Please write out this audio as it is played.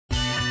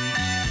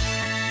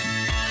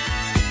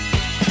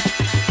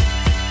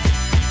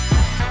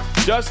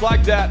Just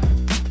like that,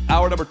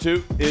 hour number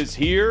 2 is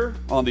here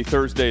on the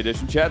Thursday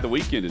edition. Chad, the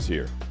weekend is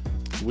here.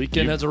 The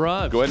weekend has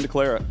arrived. Go ahead and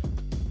declare it.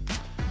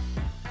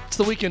 It's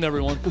the weekend,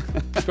 everyone.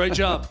 Great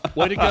job.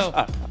 Way to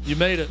go. You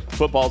made it.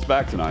 Football's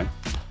back tonight,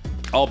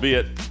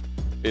 albeit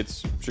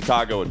it's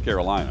Chicago and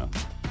Carolina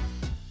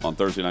on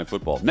Thursday Night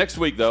Football. Next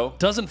week, though.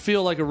 Doesn't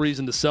feel like a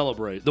reason to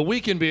celebrate. The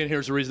weekend being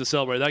here is a reason to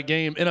celebrate. That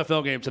game,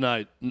 NFL game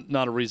tonight,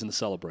 not a reason to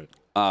celebrate.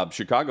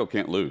 Chicago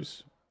can't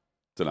lose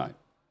tonight.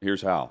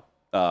 Here's how.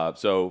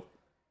 So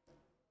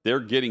they're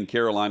getting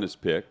Carolina's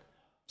pick.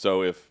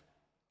 So if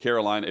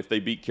they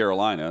beat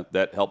Carolina,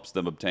 that helps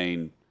them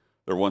obtain.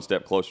 They're one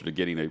step closer to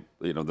getting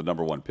the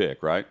number 1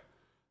 pick, right?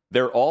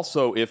 They're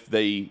also if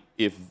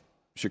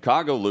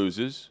Chicago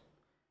loses,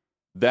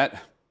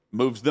 that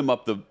moves them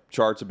up the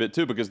charts a bit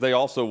too, because they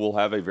also will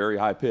have a very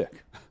high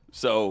pick.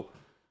 So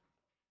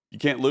you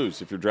can't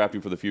lose if you're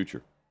drafting for the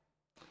future.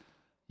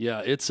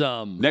 Yeah, it's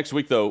next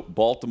week though,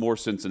 Baltimore,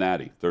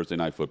 Cincinnati, Thursday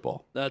Night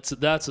Football. That's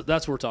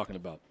what we're talking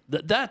about.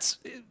 That's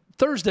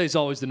Thursday's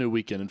always the new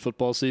weekend in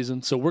football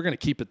season, so we're going to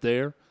keep it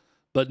there.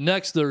 But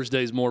next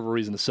Thursday is more of a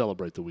reason to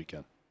celebrate the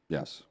weekend.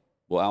 Yes.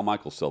 Well, Al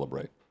Michaels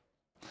celebrate.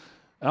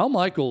 Al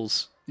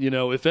Michaels,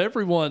 if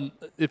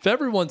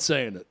everyone's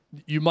saying it,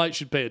 you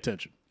should pay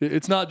attention.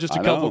 It's not just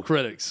a couple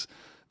critics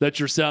that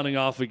you're sounding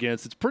off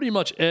against. It's pretty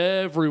much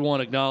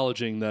everyone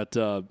acknowledging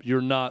that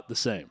you're not the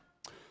same.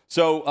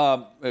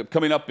 So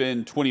coming up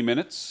in 20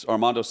 minutes,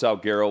 Armando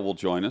Salguero will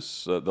join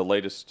us, the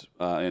latest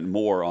and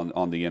more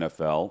on the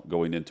NFL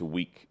going into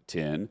Week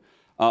 10.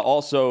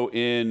 Also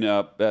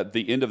at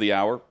the end of the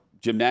hour,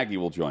 Jim Nagy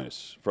will join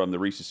us from the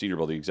Reese's Senior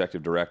Bowl, the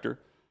executive director,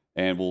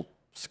 and we'll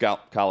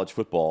scout college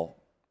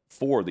football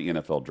for the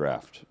NFL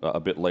draft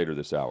a bit later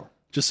this hour.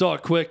 Just saw a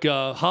quick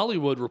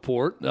Hollywood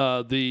report.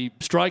 The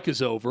strike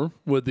is over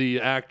with the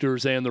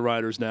actors and the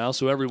writers now,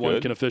 so everyone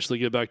can officially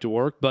get back to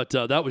work. But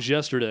that was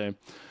yesterday.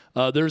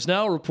 There's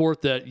now a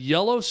report that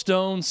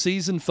Yellowstone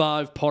Season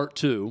 5 Part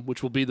 2,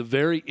 which will be the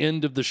very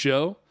end of the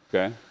show,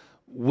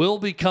 will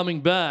be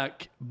coming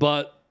back,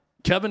 but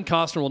Kevin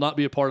Costner will not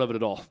be a part of it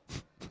at all.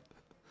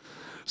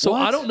 So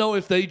I don't know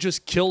if they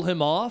just kill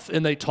him off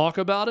and they talk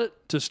about it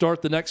to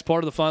start the next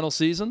part of the final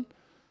season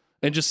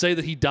and just say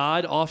that he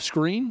died off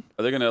screen.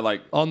 Are they going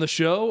to on the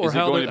show, or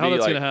how that's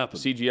going to happen?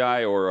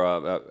 CGI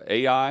or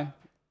AI?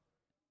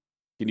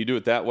 Can you do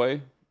it that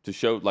way to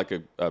show like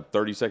a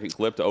 30-second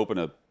clip to open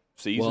a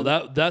season?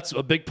 Well, that's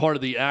a big part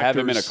of the actors. Have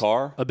him in a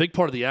car? A big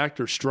part of the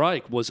actor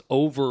strike was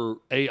over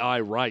AI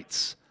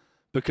rights,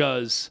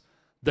 because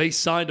they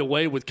signed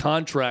away with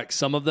contracts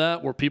some of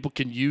that where people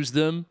can use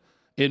them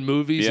in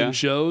movies and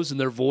shows and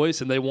their voice,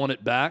 and they want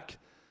it back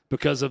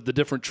because of the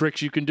different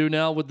tricks you can do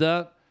now with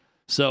that.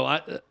 So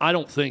I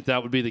don't think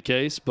that would be the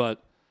case,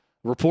 but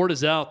report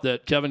is out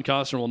that Kevin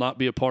Costner will not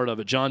be a part of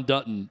it. John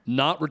Dutton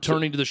not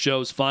returning to the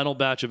show's final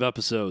batch of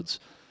episodes,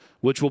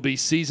 which will be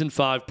Season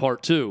 5,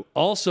 Part 2.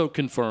 Also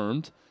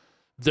confirmed,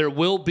 there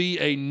will be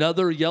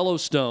another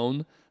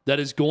Yellowstone that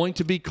is going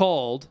to be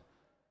called,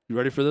 you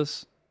ready for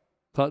this,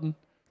 Hutton?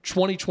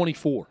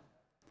 2024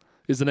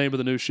 is the name of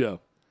the new show.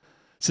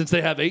 Since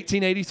they have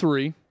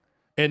 1883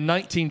 and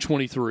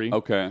 1923,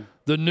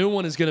 the new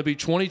one is going to be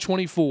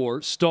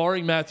 2024,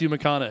 starring Matthew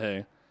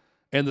McConaughey.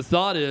 And the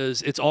thought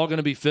is it's all going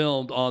to be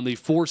filmed on the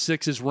 4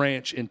 Sixes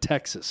Ranch in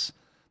Texas.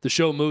 The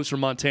show moves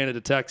from Montana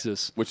to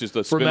Texas, which is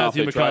the spinoff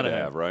they tried to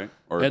have, right?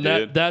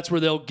 And that's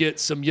where they'll get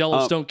some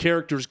Yellowstone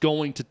characters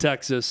going to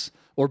Texas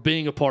or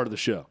being a part of the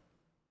show.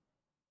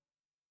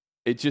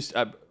 It just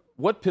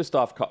what pissed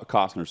off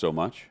Costner so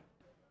much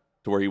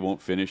to where he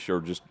won't finish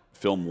or just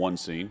film one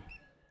scene?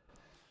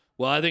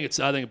 Well, I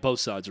think both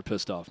sides are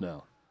pissed off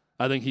now.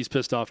 I think he's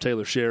pissed off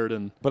Taylor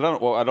Sheridan. But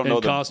I don't know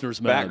Costner's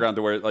the background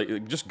to where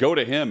just go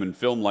to him and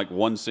film like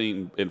one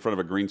scene in front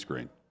of a green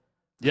screen.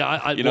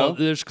 Yeah, well,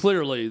 there's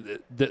clearly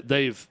that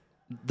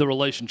the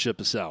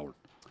relationship is soured.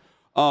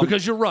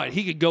 Because you're right,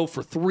 he could go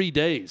for 3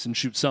 days and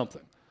shoot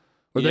something,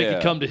 or they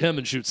could come to him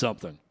and shoot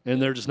something,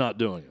 and they're just not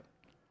doing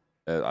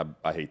it.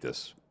 I hate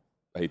this.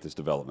 I hate this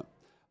development.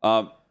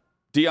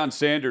 Deion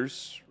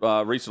Sanders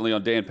recently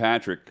on Dan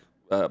Patrick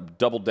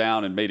doubled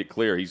down and made it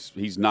clear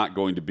he's not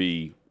going to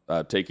be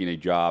taking a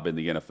job in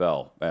the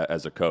NFL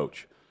as a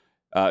coach.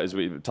 As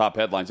we top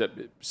headlines,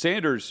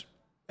 Sanders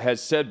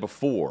has said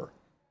before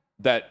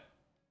that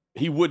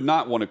he would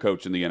not want to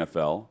coach in the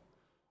NFL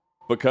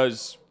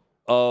because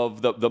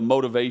of the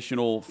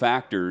motivational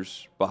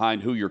factors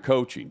behind who you're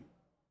coaching.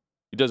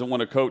 He doesn't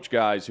want to coach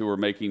guys who are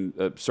making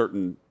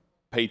certain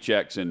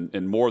paychecks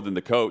and more than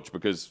the coach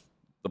because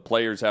the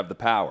players have the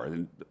power.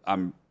 And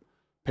I'm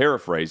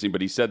paraphrasing,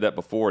 but he said that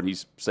before, and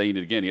he's saying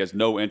it again. He has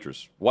no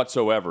interest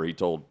whatsoever, he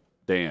told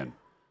Dan.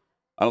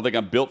 I don't think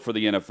I'm built for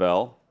the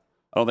NFL.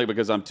 I don't think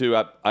because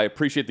I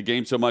appreciate the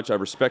game so much, I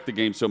respect the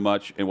game so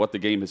much, and what the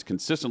game has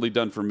consistently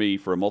done for me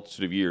for a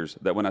multitude of years,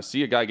 that when I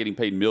see a guy getting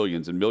paid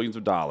millions and millions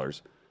of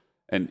dollars,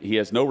 and he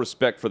has no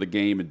respect for the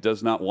game and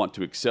does not want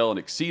to excel and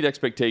exceed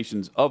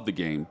expectations of the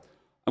game,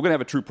 I'm going to have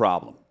a true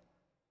problem.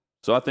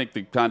 So I think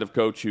the kind of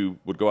coach who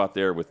would go out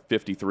there with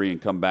 53 and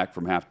come back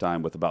from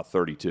halftime with about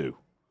 32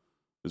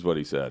 is what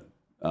he said.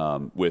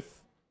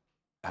 with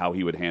how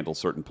he would handle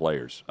certain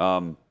players.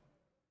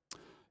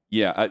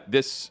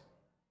 This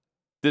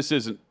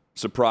isn't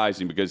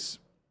surprising because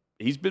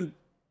he's been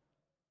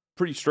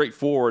pretty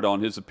straightforward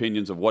on his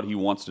opinions of what he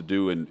wants to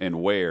do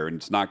and where, and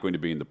it's not going to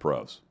be in the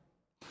pros.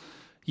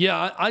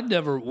 Yeah, I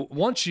never,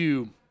 once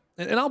you,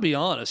 and I'll be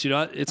honest,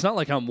 it's not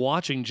like I'm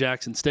watching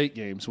Jackson State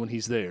games when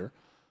he's there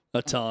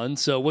a ton.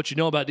 So what you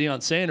know about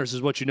Deion Sanders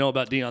is what you know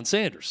about Deion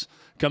Sanders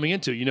coming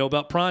into. You know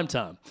about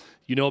primetime.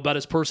 You know about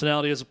his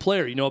personality as a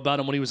player. You know about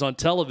him when he was on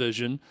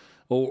television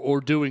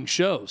or doing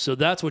shows. So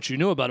that's what you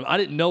knew about him. I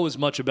didn't know as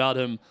much about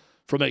him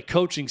from a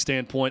coaching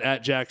standpoint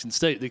at Jackson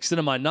State. The extent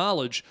of my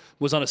knowledge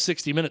was on a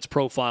 60 Minutes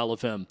profile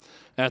of him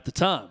at the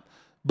time.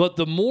 But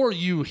the more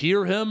you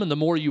hear him and the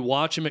more you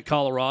watch him at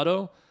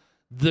Colorado,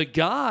 the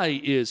guy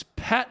is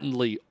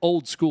patently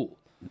old school.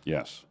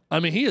 Yes. I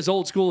mean, he is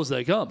old school as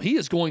they come. He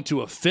is going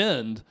to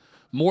offend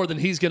more than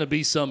he's going to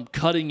be some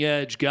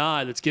cutting-edge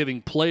guy that's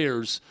giving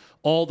players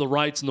all the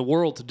rights in the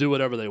world to do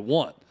whatever they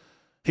want.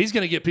 He's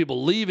going to get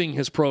people leaving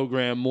his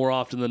program more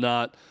often than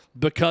not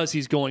because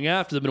he's going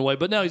after them in a way.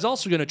 But now he's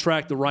also going to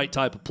attract the right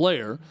type of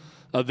player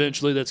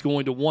eventually that's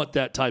going to want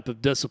that type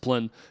of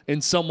discipline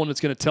and someone that's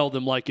going to tell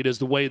them like it is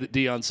the way that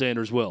Deion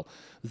Sanders will.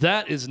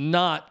 That is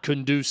not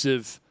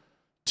conducive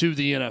to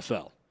the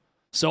NFL.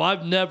 So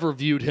I've never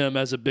viewed him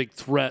as a big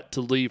threat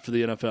to leave for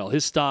the NFL.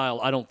 His style,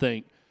 I don't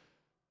think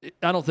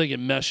it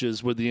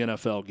meshes with the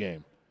NFL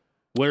game,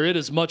 where it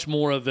is much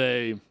more of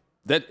a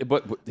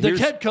the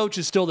head coach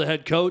is still the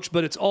head coach,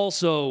 but it's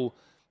also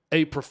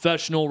a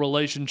professional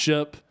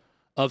relationship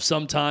of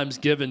sometimes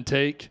give and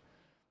take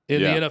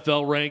in the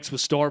NFL ranks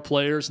with star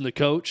players and the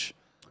coach.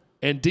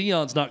 And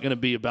Deion's not going to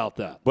be about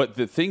that. But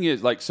the thing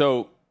is,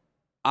 so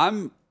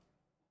I'm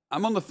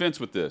on the fence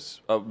with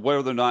this,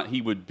 whether or not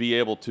he would be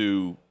able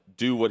to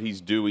do what he's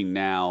doing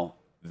now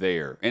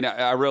there. And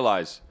I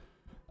realize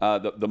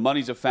the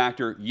money's a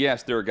factor.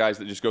 Yes, there are guys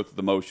that just go through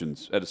the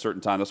motions at a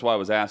certain time. That's why I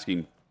was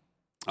asking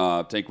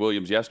Tank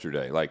Williams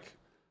yesterday,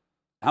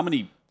 how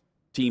many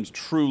teams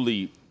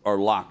truly are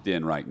locked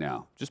in right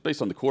now, just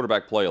based on the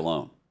quarterback play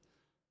alone.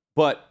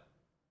 But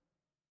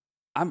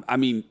I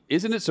mean,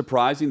 isn't it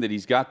surprising that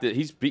he's got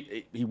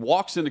he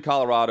walks into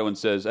Colorado and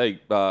says, "Hey,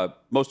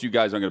 most of you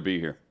guys aren't going to be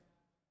here.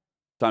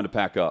 Time to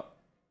pack up.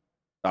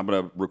 I'm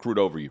going to recruit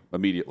over you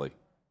immediately.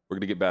 We're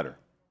going to get better.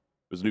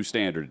 There's a new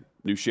standard,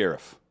 new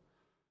sheriff."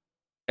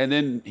 And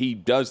then he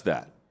does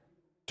that,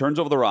 turns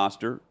over the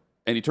roster,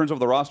 and he turns over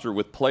the roster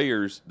with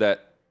players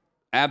that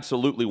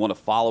absolutely want to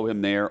follow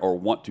him there or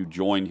want to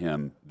join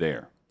him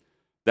there.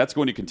 That's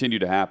going to continue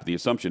to happen. The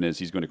assumption is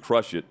he's going to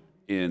crush it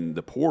in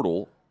the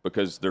portal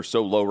because they're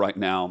so low right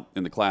now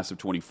in the class of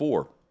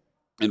 24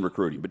 in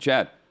recruiting. But,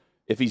 Chad,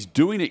 if he's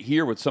doing it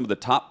here with some of the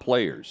top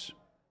players,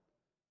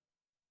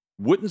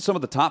 wouldn't some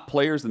of the top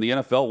players in the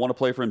NFL want to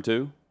play for him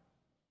too?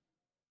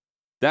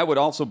 That would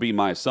also be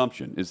my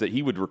assumption, is that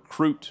he would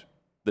recruit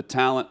the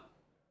talent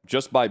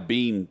just by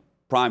being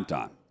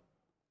primetime.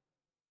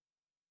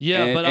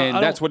 Yeah, and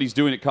that's what he's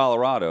doing at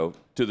Colorado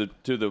to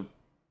the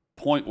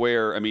point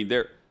where, I mean,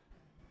 they're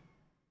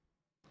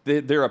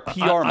a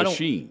PR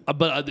machine.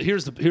 But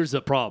here's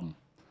the problem.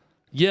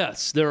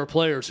 Yes, there are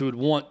players who would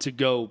want to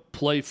go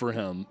play for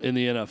him in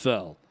the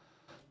NFL.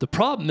 The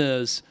problem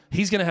is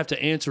he's going to have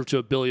to answer to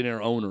a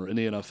billionaire owner in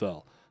the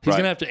NFL. He's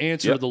going to have to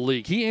answer to the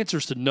league. He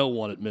answers to no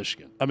one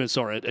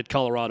at at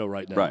Colorado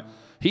right now. Right.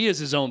 He is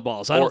his own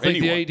boss. I don't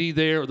think the AD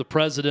there or the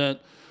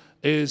president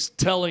is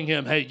telling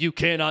him, hey, you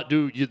cannot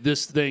do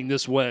this thing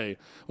this way,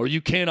 or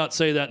you cannot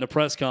say that in a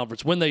press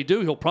conference. When they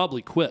do, he'll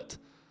probably quit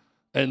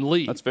and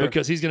leave. That's fair.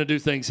 Because he's going to do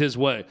things his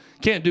way.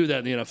 Can't do that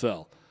in the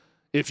NFL.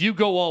 If you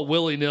go all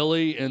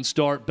willy-nilly and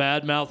start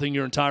bad-mouthing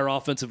your entire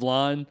offensive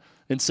line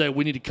and say,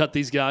 we need to cut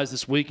these guys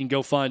this week and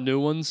go find new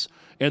ones,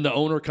 and the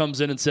owner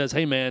comes in and says,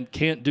 hey, man,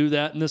 can't do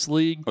that in this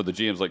league. Or the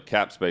GM's like,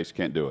 cap space,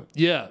 can't do it.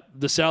 Yeah,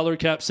 the salary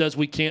cap says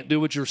we can't do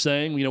what you're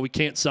saying. We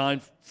can't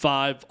sign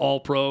 5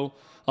 all-pro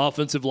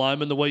offensive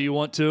linemen the way you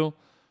want to.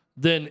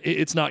 Then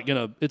it's not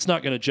gonna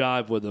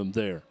jive with him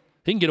there.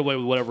 He can get away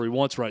with whatever he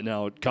wants right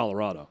now at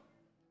Colorado.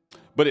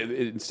 But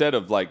instead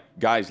of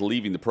guys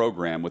leaving the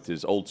program with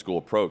his old school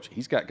approach,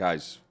 he's got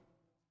guys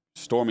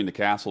storming the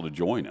castle to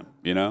join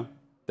him.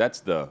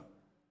 That's the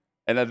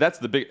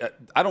big.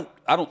 I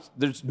don't.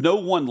 There's no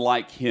one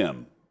like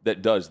him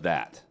that does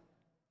that.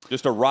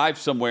 Just arrive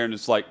somewhere and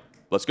it's like,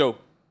 let's go.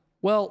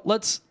 Well,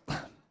 let's be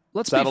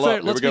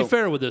fair. Let's be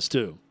fair with this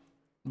too,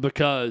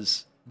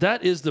 because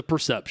that is the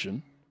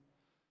perception.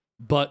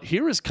 But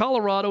here is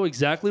Colorado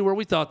exactly where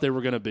we thought they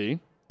were going to be.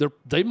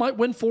 They might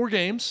win 4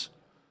 games.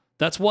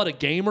 That's a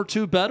game or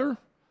 2 better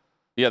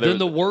than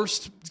the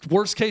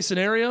worst case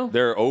scenario.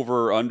 Their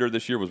over under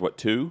this year was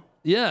 2?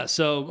 Yeah,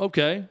 so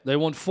okay, they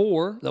won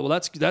 4. Well,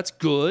 that's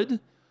good.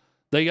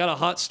 They got a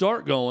hot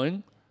start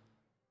going.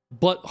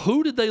 But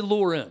who did they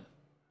lure in?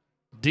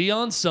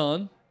 Deion's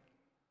son,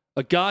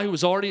 a guy who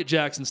was already at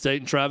Jackson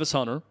State, and Travis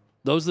Hunter.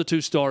 Those are the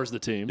 2 stars of the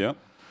team. Yeah.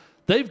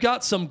 They've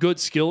got some good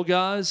skill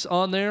guys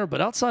on there,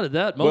 but outside of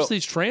that, most of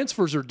these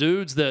transfers are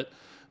dudes that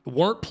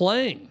weren't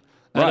playing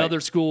at other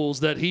schools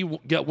that he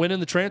went in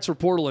the transfer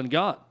portal and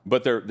got.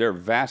 But they're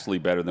vastly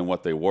better than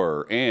what they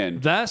were,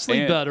 and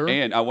better.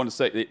 And I want to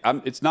say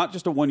it's not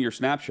just a 1-year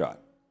snapshot.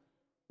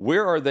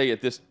 Where are they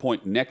at this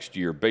point next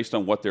year, based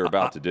on what they're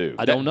about to do?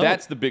 I don't know.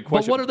 That's the big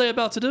question. But what are they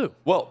about to do?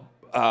 Well,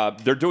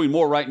 they're doing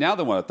more right now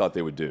than what I thought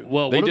they would do.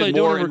 Well, they what are did they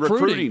more doing in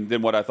recruiting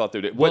than what I thought they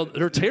would do. Well,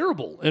 they're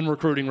terrible in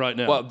recruiting right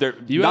now. Well,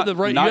 you had the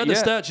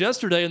stats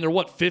yesterday, and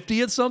they're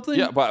 50 at something?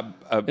 Yeah, but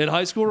in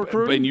high school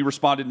recruiting. And you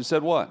responded and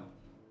said what?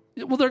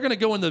 Well, they're going to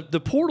go in the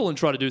portal and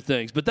try to do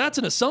things, but that's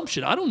an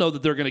assumption. I don't know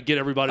that they're going to get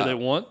everybody they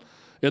want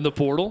in the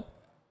portal,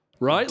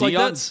 right?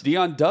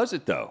 Deion does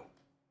it though.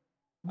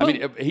 I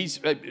mean, he's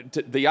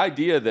the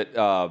idea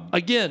that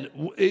again,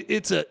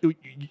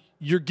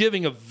 you're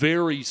giving a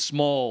very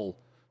small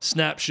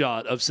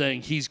snapshot of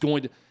saying he's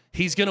going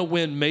to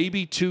win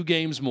maybe 2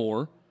 games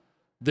more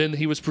than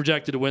he was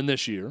projected to win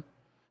this year.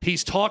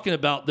 He's talking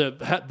about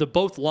the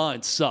both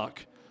lines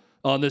suck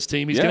on this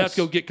team. He's going to have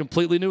to go get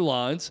completely new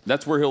lines.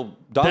 That's where he'll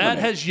dominate. That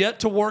has yet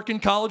to work in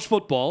college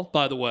football,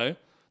 by the way.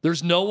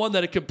 There's no one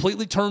that it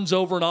completely turns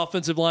over an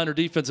offensive line or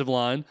defensive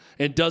line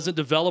and doesn't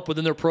develop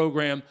within their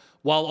program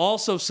while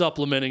also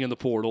supplementing in the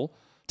portal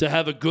to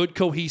have a good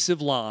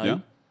cohesive line. Yeah.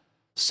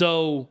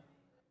 So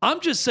I'm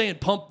just saying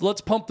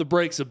let's pump the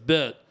brakes a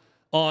bit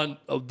on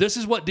this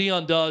is what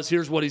Deion does,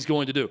 here's what he's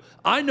going to do.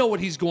 I know what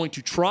he's going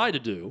to try to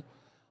do.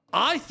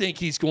 I think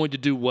he's going to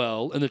do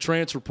well in the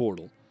transfer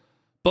portal,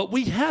 but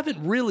we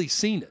haven't really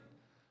seen it.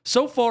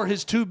 So far,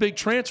 his 2 big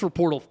transfer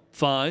portal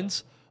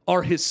finds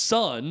are his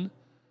son,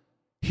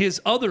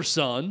 his other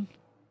son,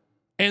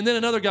 and then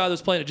another guy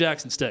that's playing at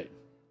Jackson State.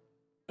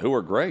 Who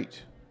are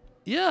great.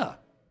 Yeah.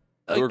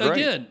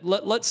 Again,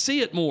 let's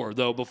see it more,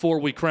 though, before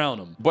we crown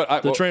him.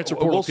 But the transfer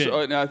portal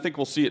king. I think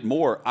we'll see it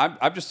more.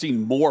 I've just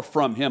seen more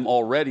from him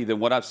already than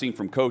what I've seen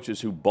from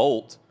coaches who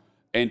bolt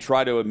and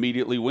try to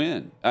immediately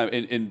win.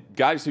 And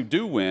guys who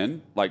do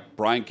win, like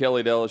Brian Kelly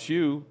at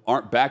LSU,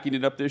 aren't backing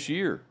it up this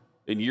year,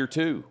 in year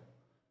 2,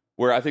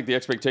 where I think the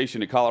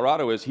expectation at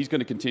Colorado is he's going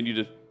to continue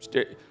to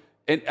stay.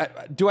 And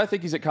do I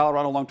think he's at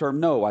Colorado long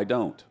term? No, I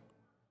don't.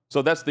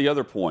 So that's the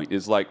other point,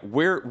 is like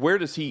where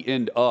does he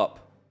end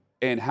up,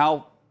 and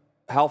how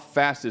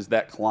fast is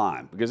that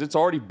climb? Because it's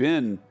already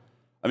been,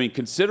 I mean,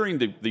 considering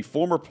the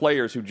former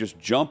players who just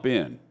jump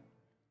in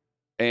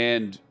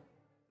and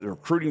the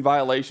recruiting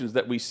violations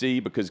that we see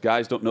because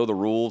guys don't know the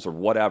rules or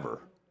whatever,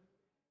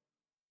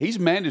 he's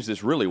managed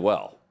this really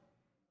well,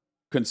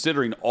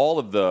 considering all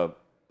of the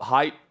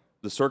hype,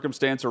 the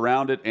circumstance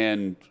around it.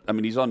 And, I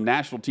mean, he's on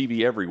national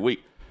TV every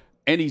week.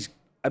 And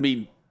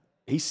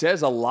he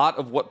says a lot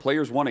of what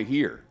players want to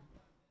hear.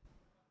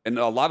 And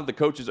a lot of the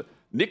coaches,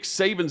 Nick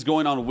Saban's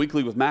going on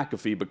weekly with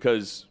McAfee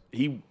because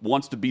he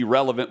wants to be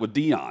relevant with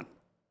Deion.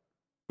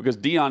 Because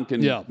Deion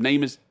can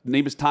name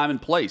his time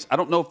and place. I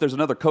don't know if there's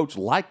another coach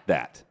like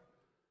that.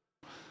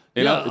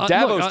 You know,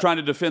 Dabo's trying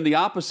to defend the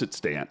opposite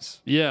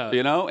stance. Yeah.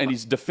 You know, and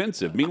he's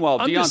defensive. Meanwhile,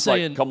 Deion's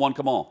like, come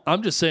on.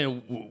 I'm just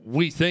saying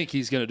we think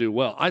he's going to do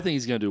well. I think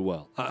he's going to do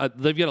well.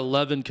 They've got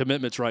 11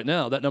 commitments right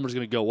now. That number's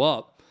going to go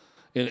up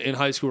in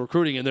high school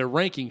recruiting, and their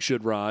ranking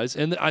should rise.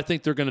 And I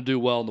think they're going to do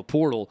well in the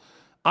portal.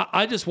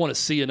 I just want to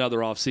see another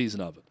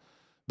offseason of it,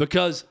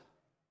 because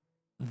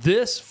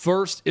this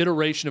first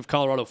iteration of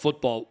Colorado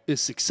football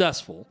is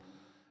successful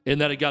in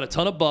that it got a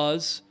ton of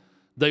buzz.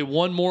 They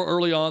won more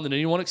early on than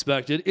anyone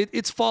expected.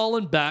 It's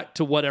fallen back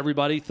to what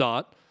everybody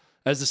thought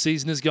as the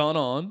season has gone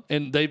on,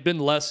 and they've been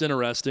less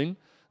interesting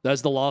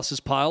as the losses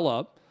pile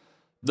up.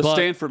 The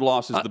Stanford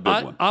loss is the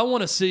big one. I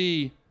want to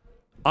see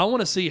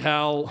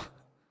how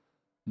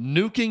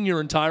nuking your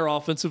entire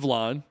offensive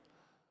line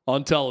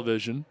on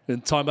television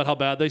and talking about how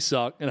bad they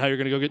suck and how you're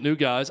going to go get new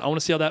guys. I want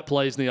to see how that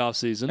plays in the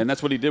offseason. And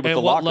that's what he did with the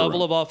And locker what level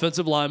room. of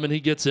offensive lineman he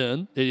gets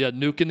in.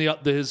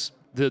 Nuking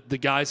the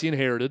guys he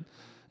inherited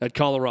at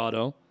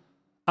Colorado.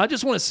 I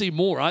just want to see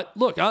more.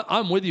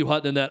 I'm with you,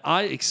 Hutton, in that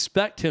I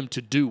expect him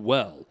to do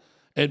well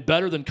and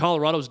better than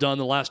Colorado's done in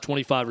the last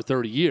 25 or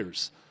 30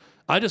 years.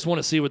 I just want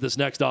to see what this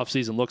next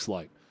offseason looks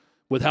like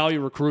with how he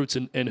recruits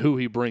and who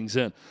he brings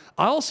in.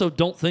 I also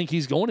don't think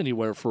he's going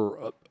anywhere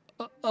for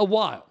a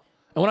while.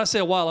 And when I say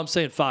a while, I'm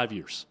saying 5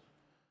 years.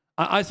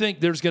 I think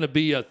there's going to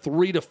be a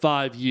 3 to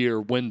 5 year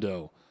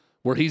window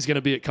where he's going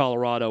to be at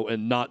Colorado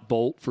and not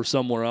bolt for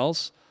somewhere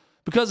else.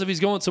 Because if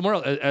he's going somewhere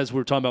else, as we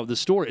were talking about with this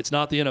story, it's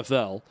not the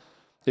NFL.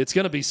 It's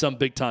going to be some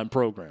big-time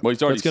program. Well,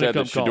 he's already said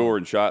that Shador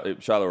and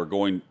Shiloh are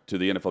going to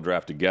the NFL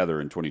draft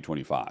together in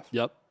 2025.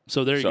 Yep.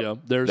 So there you go.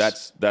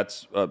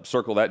 That's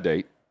circle that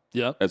date.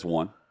 Yep. As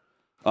one.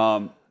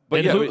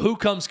 Who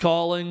comes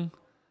calling,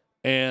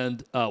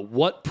 and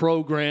what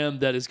program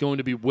that is going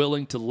to be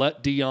willing to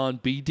let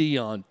Deion be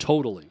Deion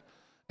totally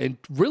and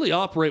really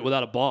operate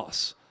without a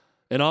boss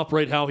and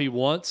operate how he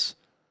wants?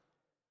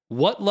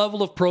 What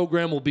level of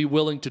program will be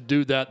willing to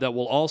do that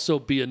will also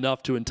be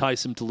enough to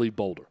entice him to leave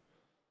Boulder?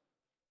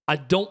 I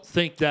don't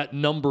think that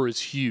number is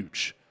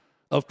huge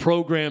of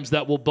programs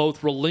that will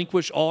both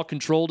relinquish all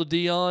control to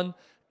Deion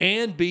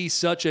and be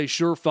such a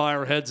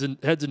surefire heads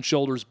and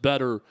shoulders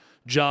better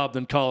job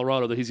than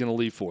Colorado that he's going to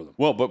leave for them.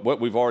 Well, but what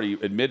we've already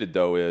admitted,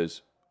 though,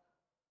 is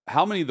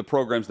how many of the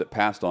programs that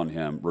passed on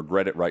him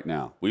regret it right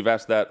now? We've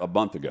asked that a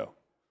month ago.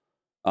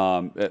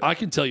 I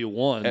can tell you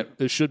one.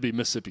 It should be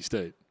Mississippi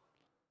State.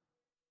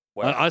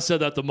 Well, I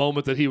said that the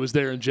moment that he was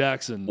there in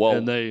Jackson. Well,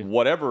 and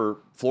whatever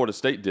Florida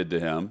State did to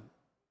him,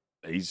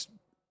 he's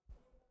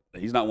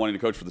not wanting to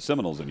coach for the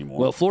Seminoles anymore.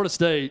 Well, Florida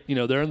State,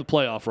 they're in the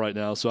playoff right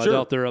now, so Sure. I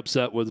doubt they're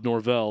upset with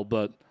Norvell.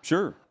 But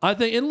sure, I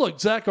think, and look,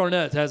 Zach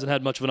Arnett hasn't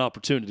had much of an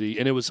opportunity,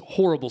 and it was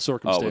horrible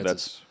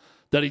circumstances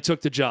that he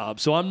took the job.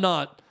 So I'm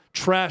not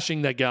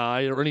trashing that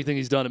guy or anything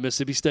he's done at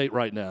Mississippi State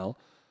right now.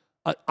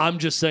 I'm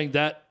just saying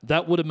that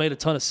would have made a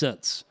ton of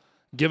sense,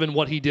 given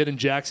what he did in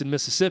Jackson,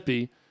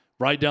 Mississippi,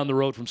 right down the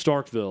road from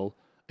Starkville,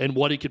 and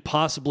what he could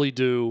possibly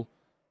do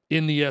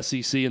in the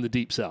SEC in the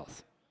Deep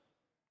South.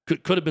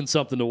 Could have been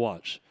something to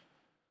watch.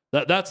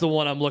 That's the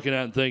one I'm looking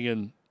at and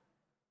thinking,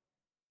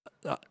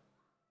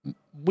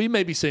 we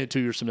may be saying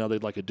 2 years from now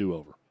they'd like a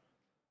do-over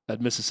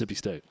at Mississippi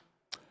State.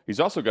 He's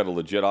also got a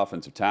legit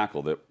offensive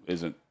tackle that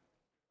isn't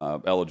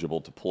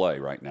eligible to play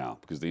right now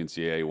because the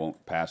NCAA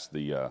won't pass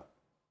the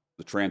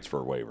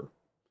transfer waiver.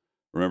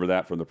 Remember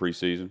that from the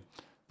preseason?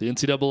 The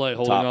NCAA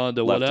holding on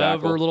to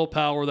whatever little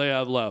power they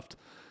have left.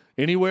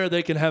 Anywhere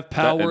they can have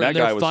power in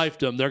their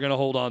fiefdom, they're going to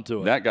hold on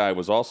to it. That guy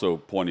was also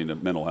pointing to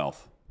mental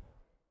health.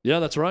 Yeah,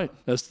 that's right.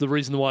 That's the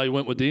reason why he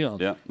went with Deion.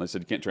 Yeah, they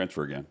said you can't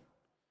transfer again.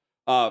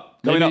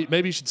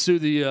 Maybe you should sue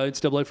the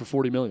NCAA for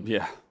 $40 million.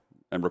 Yeah,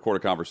 and record a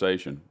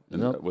conversation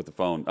with the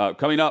phone.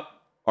 Coming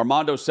up,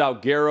 Armando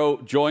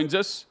Salguero joins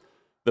us.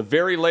 The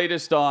very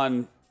latest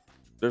on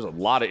there's a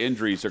lot of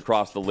injuries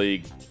across the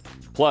league,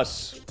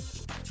 plus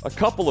a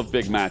couple of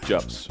big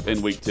matchups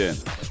in Week 10.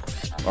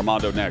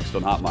 Armando next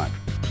on Hot Mic.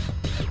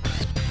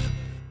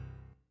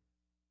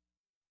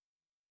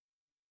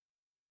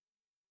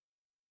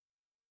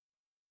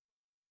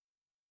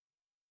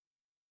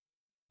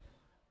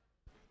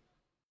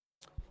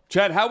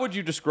 Chad, how would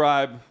you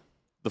describe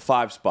the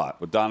 5 spot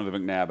with Donovan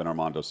McNabb and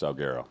Armando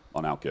Salguero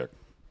on Outkick?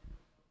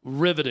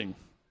 Riveting.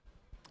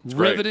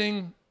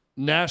 Riveting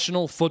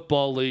National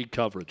Football League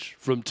coverage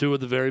from two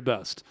of the very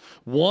best.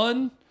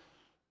 One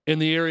in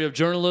the area of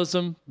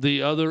journalism,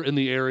 the other in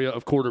the area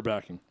of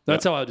quarterbacking.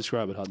 That's how I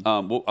describe it,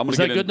 Hudson. Is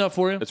that good enough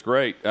for you? It's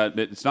great.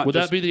 It's not. Would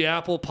that be the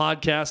Apple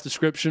podcast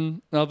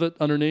description of it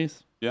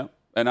underneath? Yeah.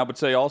 And I would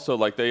say also,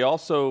 they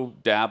also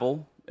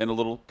dabble in a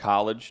little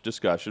college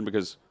discussion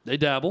because they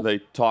dabble. They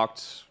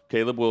talked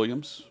Caleb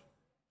Williams,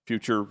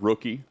 future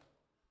rookie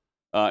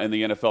in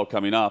the NFL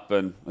coming up,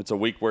 and it's a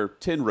week where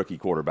 10 rookie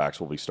quarterbacks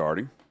will be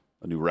starting,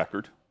 a new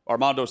record.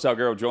 Armando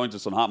Salguero joins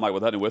us on Hot Mic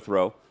with Hudson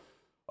Withrow.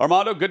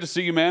 Armando, good to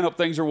see you, man. Hope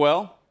things are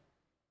well.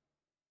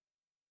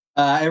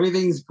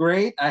 Everything's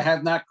great. I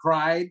have not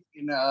cried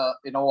in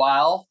a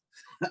while.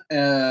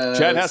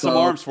 Chad has some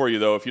arms for you,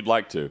 though, if you'd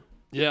like to.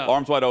 Yeah.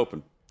 Arms wide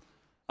open.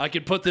 I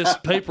could put this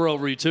paper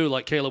over you, too,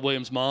 like Caleb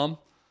Williams' mom,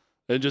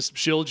 and just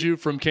shield you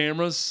from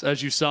cameras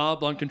as you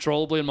sob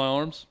uncontrollably in my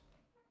arms.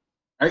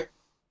 All right.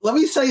 Let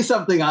me say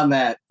something on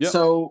that. Yep.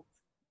 So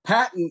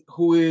Patton,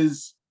 who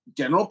is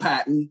General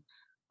Patton,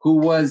 who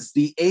was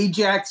the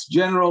Ajax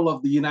General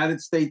of the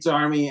United States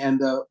Army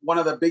and one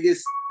of the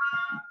biggest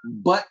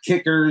butt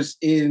kickers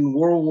in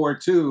World War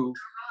II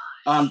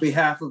on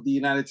behalf of the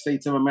United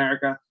States of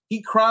America,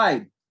 he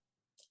cried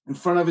in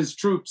front of his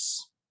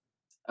troops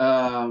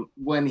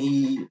when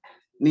he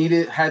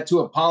had to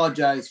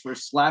apologize for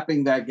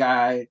slapping that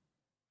guy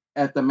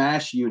at the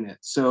MASH unit.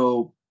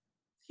 So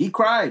he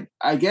cried.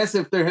 I guess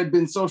if there had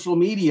been social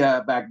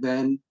media back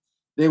then,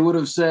 they would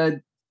have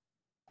said,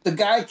 the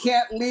guy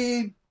can't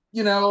lead,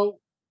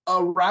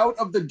 a rout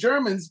of the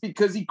Germans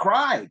because he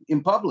cried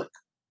in public.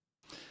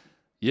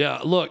 Yeah,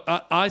 look,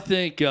 I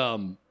think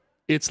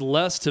it's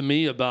less to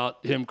me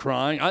about him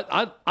crying.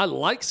 I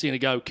like seeing a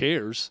guy who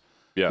cares.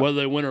 Yeah. Whether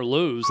they win or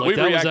lose. We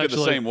reacted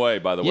the same way,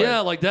 by the way. Yeah,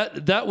 like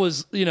that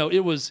was,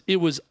 it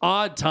was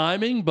odd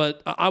timing,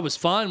 but I was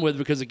fine with it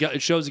because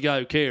it shows a guy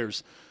who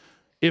cares.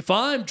 If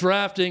I'm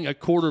drafting a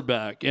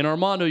quarterback, and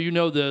Armando, you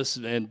know this,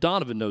 and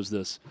Donovan knows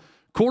this,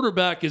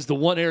 quarterback is the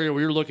one area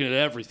where you're looking at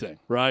everything,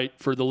 right,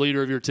 for the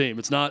leader of your team.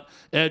 It's not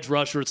edge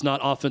rusher. It's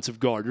not offensive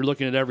guard. You're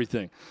looking at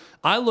everything.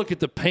 I look at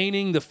the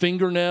painting, the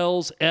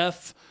fingernails,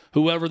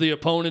 whoever the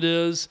opponent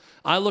is.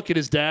 I look at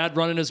his dad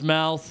running his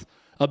mouth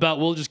about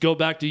we'll just go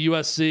back to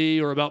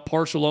USC or about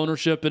partial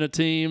ownership in a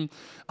team.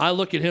 I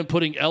look at him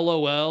putting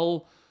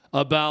LOL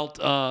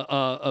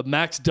about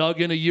Max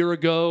Duggan a year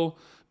ago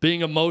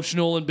being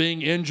emotional and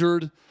being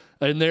injured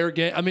in their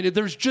game. I mean,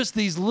 there's just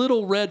these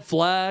little red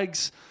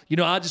flags.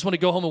 I just want to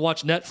go home and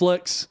watch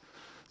Netflix,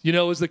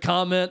 is the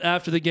comment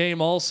after the game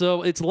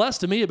also. It's less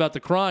to me about the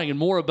crying and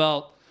more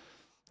about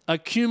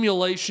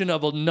accumulation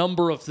of a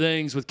number of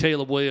things with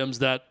Caleb Williams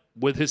that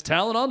with his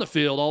talent on the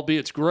field,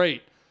 albeit it's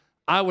great,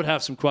 I would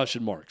have some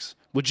question marks.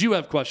 Would you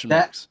have question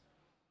marks?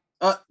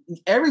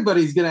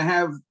 Everybody's going to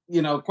have,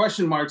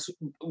 question marks.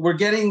 We're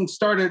getting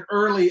started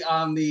early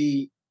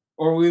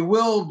we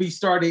will be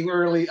starting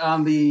early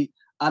on the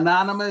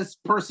anonymous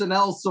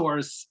personnel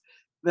source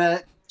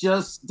that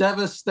just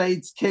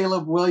devastates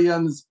Caleb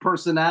Williams'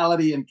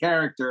 personality and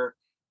character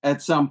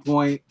at some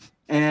point.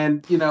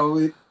 And, you know,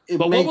 it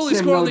but makes what will he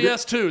him score on the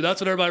S2?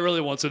 That's what everybody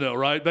really wants to know,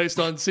 right? Based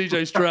on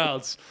C.J.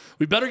 Stroud's.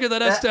 We better get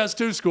that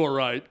S2 score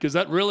right, because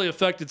that really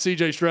affected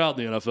C.J. Stroud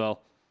in the NFL.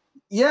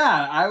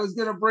 Yeah, I was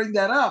going to bring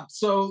that up.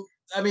 So,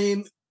 I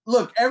mean,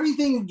 look,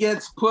 everything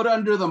gets put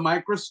under the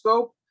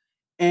microscope,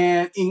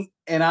 and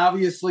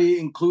obviously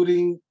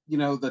including, you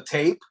know, the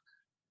tape.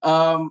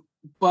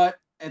 But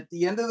at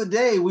the end of the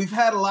day, we've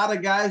had a lot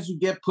of guys who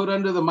get put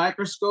under the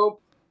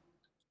microscope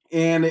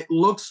and it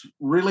looks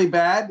really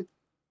bad,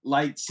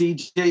 like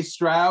CJ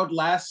Stroud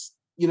last,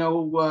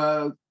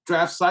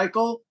 draft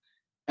cycle.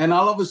 And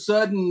all of a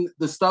sudden,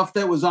 the stuff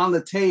that was on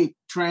the tape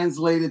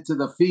translated to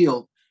the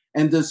field.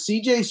 And does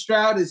CJ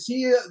Stroud, does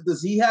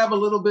he have a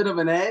little bit of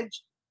an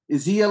edge?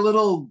 Is he a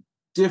little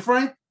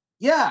different?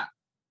 Yeah,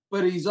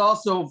 but he's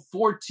also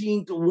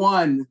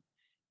 14-1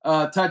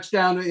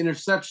 touchdown to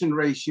interception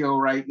ratio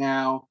right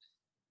now.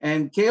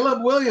 And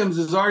Caleb Williams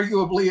is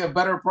arguably a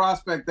better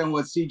prospect than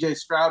what CJ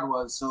Stroud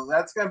was. So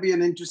that's going to be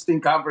an interesting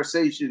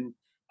conversation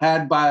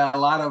had by a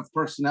lot of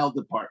personnel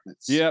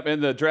departments. Yeah,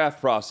 and the draft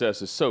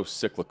process is so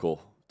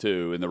cyclical,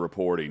 too, in the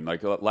reporting.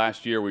 Like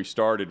last year we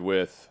started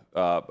with,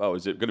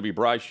 is it going to be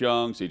Bryce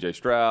Young, CJ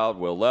Stroud,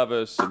 Will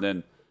Levis, and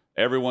then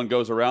everyone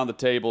goes around the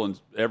table and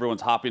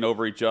everyone's hopping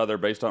over each other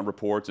based on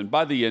reports. And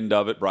by the end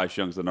of it, Bryce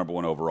Young's the number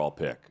 1 overall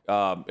pick.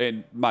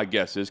 And my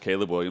guess is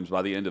Caleb Williams,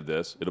 by the end of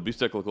this, it'll be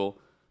cyclical.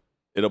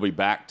 It'll be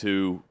back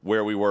to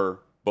where we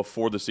were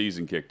before the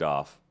season kicked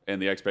off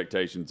and the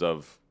expectations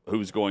of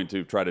who's going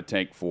to try to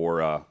tank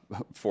for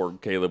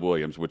Caleb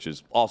Williams, which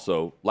is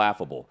also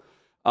laughable.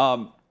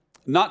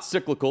 Not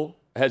cyclical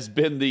has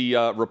been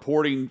the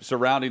reporting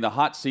surrounding the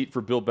hot seat for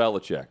Bill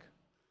Belichick.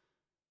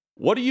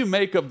 What do you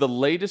make of the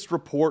latest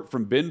report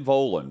from Ben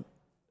Volen,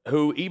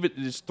 who even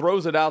just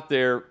throws it out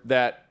there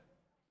that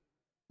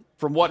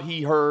from what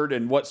he heard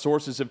and what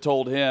sources have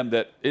told him,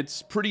 that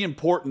it's pretty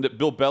important that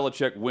Bill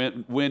Belichick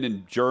win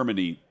in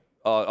Germany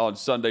on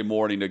Sunday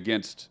morning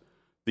against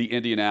the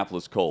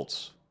Indianapolis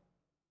Colts?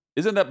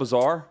 Isn't that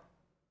bizarre?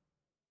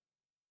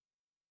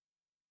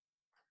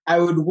 I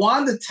would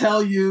want to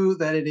tell you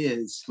that it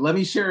is. Let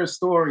me share a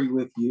story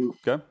with you.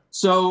 Okay.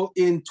 So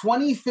in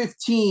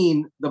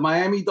 2015, the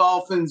Miami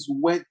Dolphins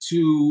went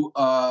to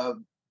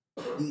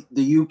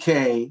the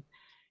UK,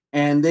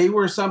 and they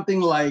were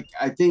something like,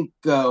 I think,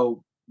 1-2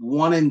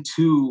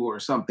 or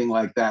something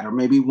like that, or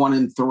maybe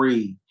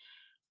 1-3.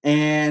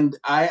 And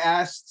I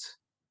asked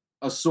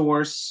a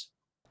source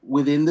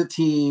within the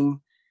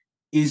team,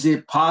 is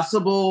it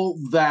possible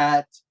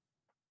that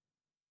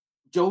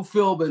Joe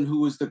Philbin, who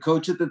was the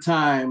coach at the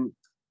time,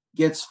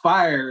 gets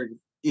fired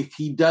if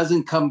he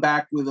doesn't come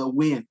back with a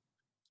win?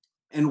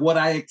 And what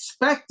I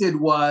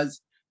expected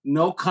was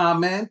no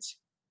comment,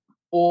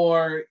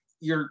 or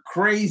you're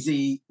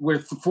crazy, we're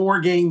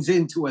 4 games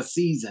into a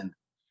season.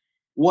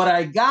 What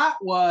I got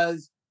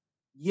was,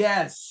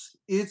 yes,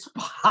 it's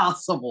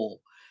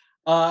possible.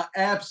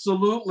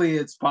 Absolutely,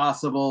 it's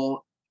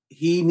possible.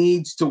 He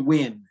needs to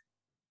win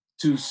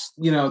to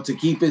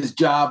keep his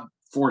job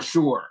for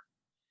sure.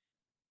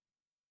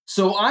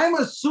 So I'm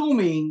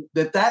assuming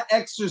that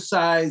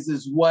exercise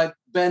is what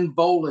Ben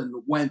Volen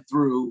went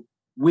through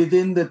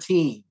within the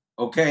team,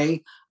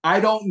 okay? I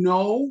don't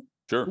know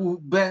who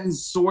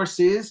Ben's source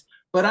is,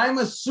 but I'm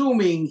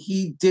assuming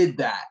he did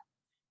that.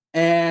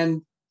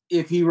 And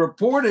if he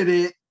reported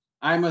it,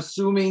 I'm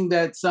assuming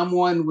that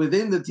someone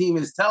within the team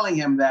is telling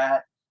him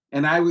that,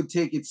 and I would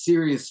take it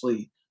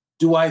seriously.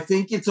 Do I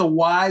think it's a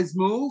wise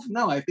move?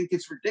 No, I think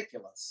it's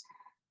ridiculous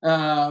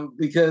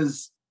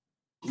because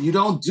you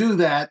don't do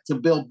that to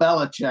Bill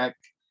Belichick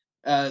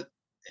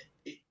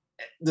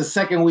the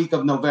second week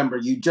of November.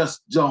 You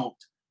just don't.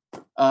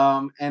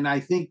 And I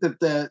think that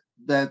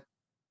the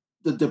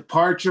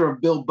departure of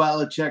Bill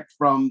Belichick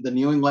from the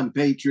New England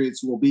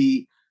Patriots will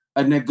be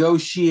a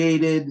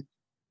negotiated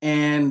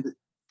and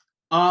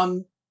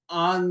on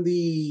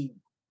the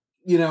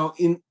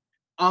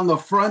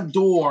front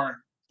door,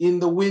 in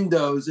the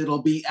windows,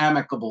 it'll be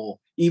amicable,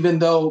 even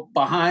though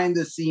behind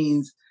the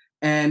scenes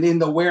and in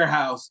the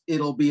warehouse,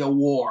 it'll be a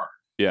war.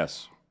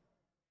 Yes.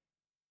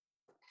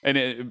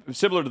 And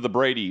similar to the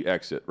Brady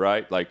exit,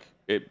 right? Like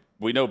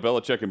we know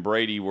Belichick and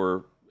Brady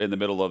were in the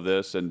middle of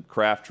this, and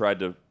Kraft tried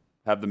to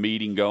have the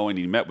meeting going.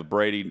 He met with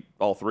Brady.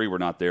 All 3 were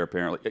not there,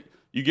 apparently.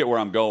 You get where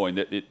I'm going.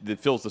 It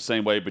feels the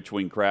same way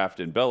between Kraft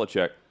and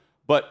Belichick.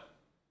 But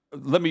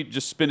let me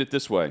just spin it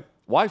this way.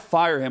 Why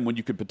fire him when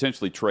you could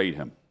potentially trade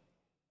him?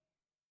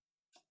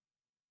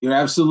 You're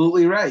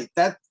absolutely right.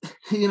 That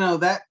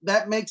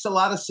makes a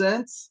lot of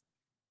sense.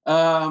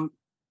 To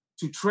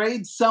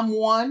trade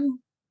someone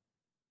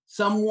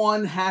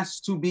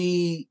has to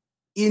be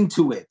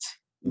into it,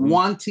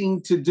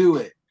 wanting to do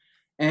it.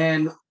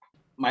 And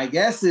my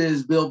guess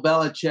is Bill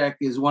Belichick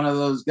is one of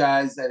those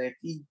guys that if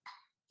he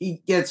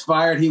gets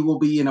fired, he will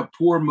be in a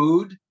poor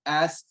mood.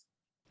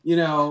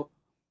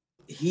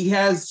 He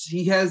has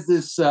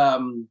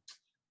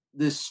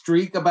this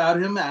streak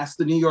about him. Ask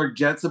the New York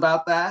Jets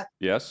about that.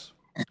 Yes.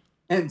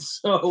 And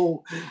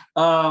so,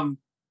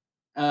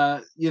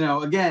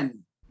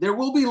 again, there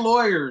will be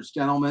lawyers,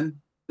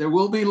 gentlemen. There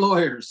will be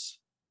lawyers.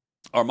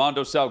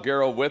 Armando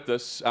Salguero with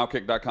us,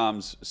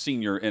 Outkick.com's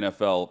senior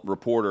NFL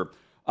reporter.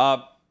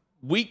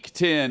 Week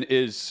 10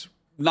 is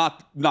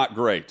not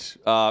great,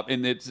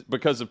 and it's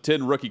because of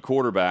 10 rookie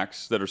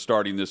quarterbacks that are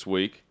starting this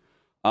week,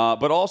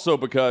 but also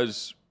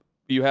because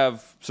you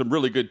have some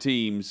really good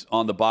teams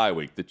on the bye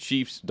week. The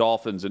Chiefs,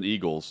 Dolphins, and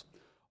Eagles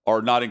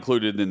are not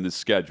included in this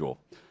schedule.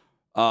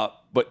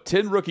 But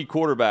 10 rookie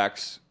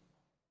quarterbacks,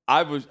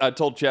 I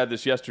told Chad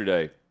this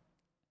yesterday,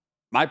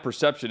 my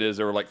perception is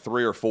there were like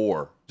 3 or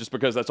 4, just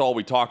because that's all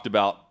we talked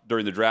about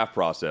during the draft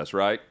process,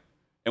 right?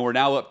 And we're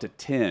now up to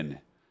 10.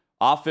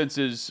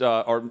 Offenses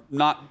are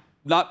not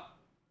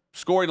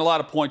scoring a lot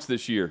of points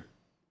this year.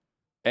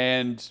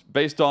 And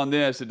based on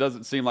this, it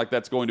doesn't seem like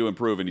that's going to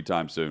improve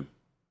anytime soon.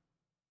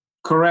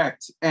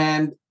 Correct.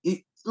 And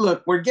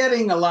look, we're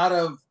getting a lot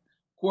of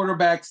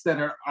quarterbacks that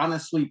are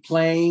honestly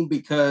playing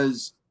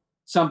because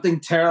something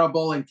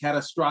terrible and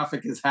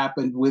catastrophic has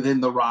happened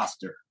within the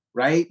roster,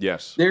 right?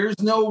 Yes.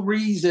 There's no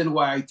reason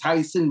why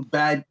Tyson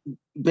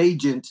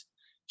Bagent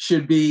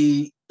should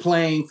be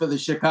playing for the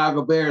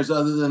Chicago Bears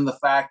other than the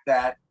fact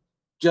that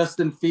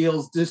Justin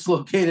Fields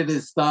dislocated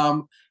his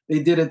thumb. They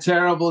did a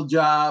terrible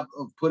job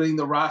of putting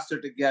the roster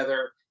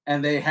together,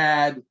 and they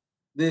had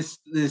this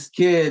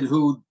kid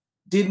who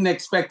didn't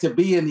expect to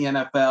be in the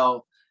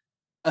NFL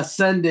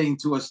ascending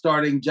to a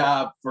starting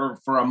job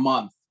for a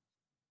month.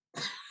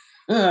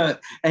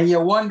 And you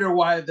wonder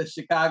why the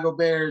Chicago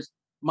Bears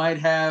might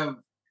have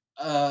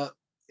a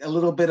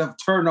little bit of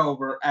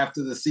turnover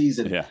after the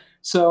season. Yeah.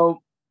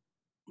 So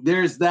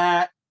there's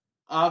that.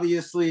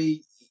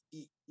 Obviously,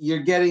 you're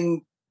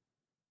getting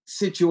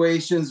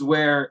situations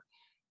where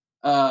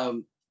at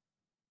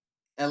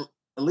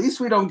least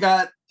we don't,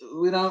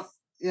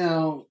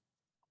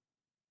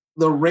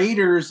 the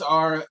Raiders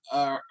are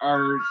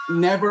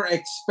never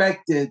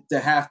expected to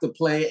have to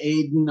play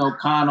Aiden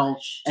O'Connell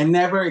and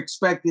never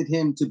expected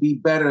him to be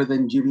better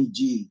than Jimmy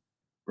G,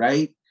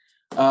 right?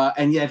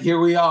 And yet here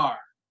we are.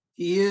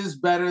 He is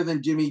better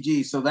than Jimmy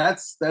G. So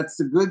that's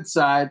the good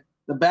side.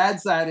 The bad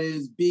side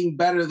is being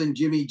better than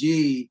Jimmy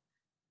G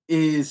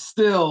is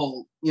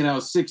still,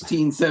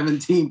 16,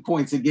 17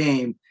 points a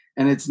game,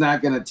 and it's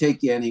not going to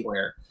take you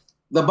anywhere.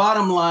 The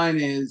bottom line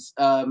is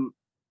I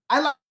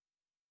like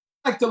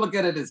to look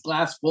at it as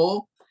glass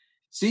full.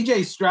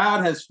 CJ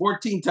Stroud has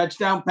 14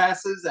 touchdown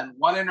passes and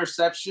 1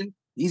 interception.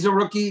 He's a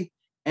rookie,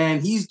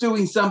 and he's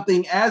doing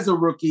something as a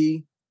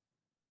rookie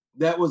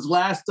that was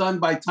last done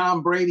by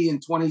Tom Brady in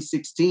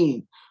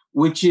 2016,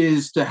 which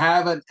is to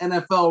have an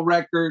NFL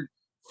record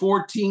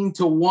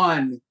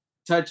 14-1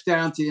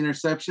 touchdown to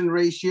interception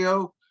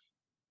ratio.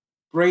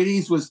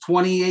 Brady's was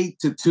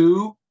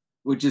 28-2,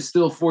 which is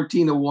still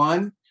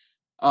 14-1.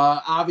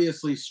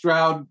 Obviously,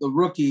 Stroud, the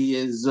rookie,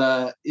 is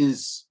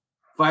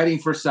fighting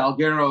for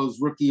Salguero's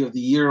Rookie of the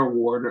Year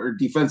award or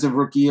Defensive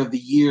Rookie of the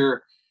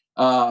Year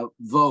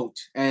vote.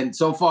 And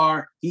so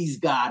far, he's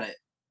got it.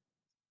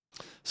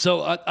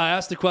 So I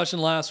asked the question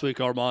last week,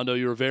 Armando.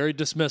 You were very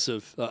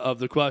dismissive of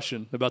the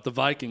question about the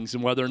Vikings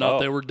and whether or not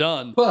they were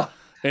done.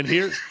 And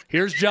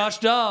here's Josh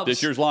Dobbs.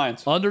 This year's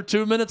Lions. Under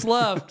 2 minutes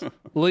left,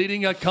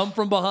 leading a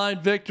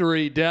come-from-behind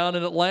victory down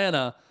in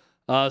Atlanta.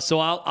 So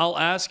I'll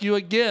ask you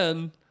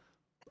again,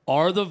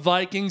 are the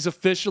Vikings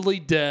officially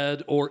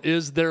dead, or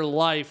is there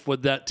life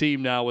with that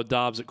team now with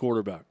Dobbs at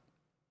quarterback?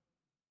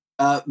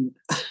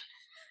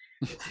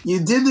 You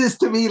did this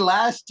to me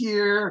last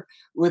year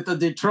with the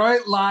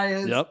Detroit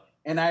Lions. Yep.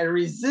 And I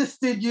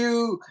resisted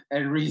you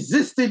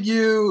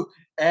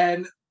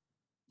and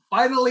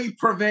finally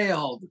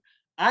prevailed.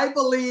 I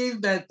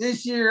believe that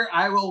this year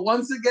I will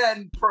once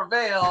again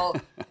prevail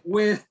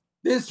with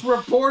this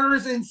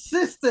reporter's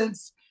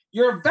insistence.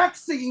 You're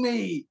vexing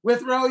me,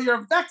 Withrow.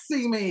 You're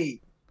vexing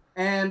me.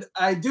 And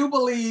I do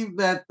believe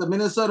that the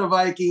Minnesota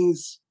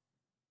Vikings,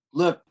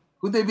 look,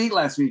 who'd they beat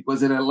last week?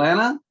 Was it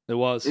Atlanta? It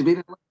was. They beat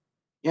Atlanta?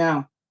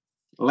 Yeah.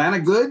 Atlanta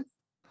good?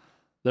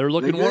 They're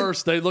looking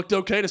worse. They looked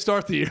okay to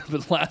start the year,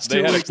 but the last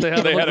 2 weeks they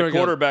had a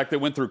quarterback that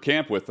went through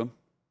camp with them.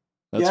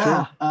 That's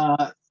true.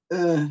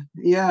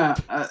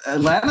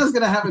 Atlanta's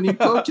going to have a new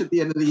coach at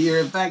the end of the year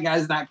if that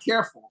guy's not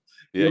careful.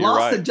 Yeah, he lost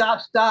right. to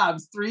Josh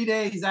Dobbs 3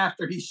 days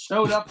after he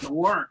showed up to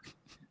work.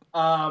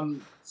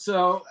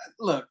 So,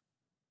 look,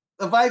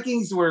 the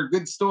Vikings were a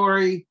good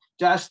story.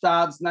 Josh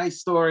Dobbs,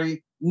 nice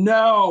story.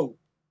 No.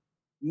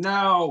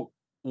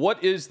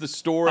 What is the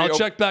story? I'll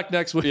check back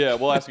next week. Yeah,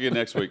 we'll ask again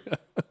next week.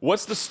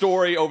 What's the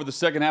story over the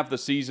second half of the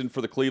season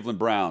for the Cleveland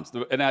Browns?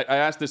 And I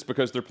ask this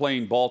because they're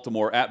playing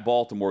Baltimore at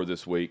Baltimore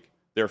this week.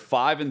 They're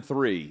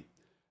 5-3.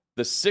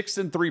 The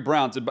 6-3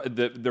 Browns,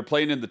 they're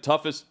playing in the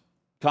toughest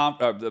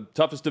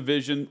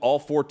division. All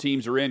 4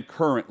 teams are in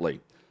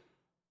currently.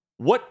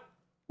 What's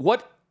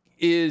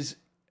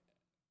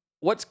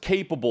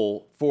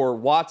capable for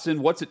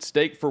Watson? What's at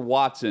stake for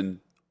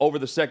Watson over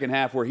the second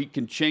half where he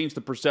can change the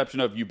perception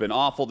of you've been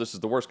awful, this is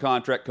the worst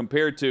contract,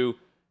 compared to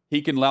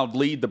he can now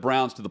lead the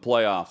Browns to the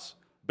playoffs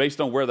based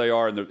on where they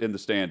are in the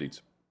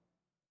standings?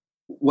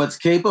 what's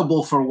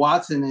capable for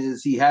Watson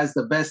is he has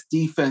the best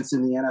defense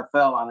in the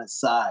NFL on his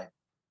side.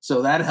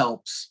 So that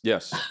helps.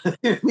 Yes.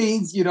 It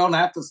means you don't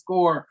have to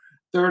score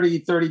 30,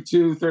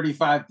 32,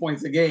 35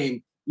 points a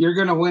game. You're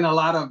going to win a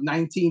lot of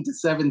 19 to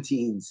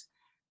 17s.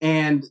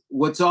 And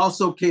what's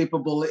also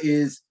capable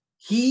is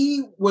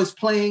he was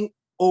playing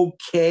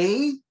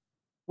okay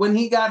when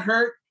he got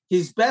hurt.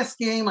 His best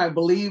game, I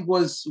believe,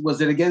 was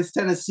it against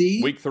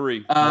Tennessee? Week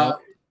 3.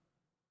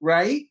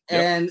 Right?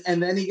 Yep.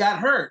 And then he got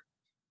hurt.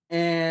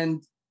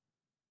 And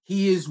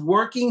he is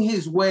working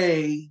his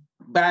way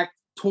back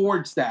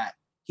towards that.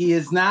 He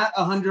is not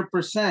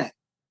 100%.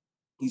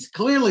 He's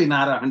clearly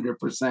not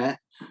 100%.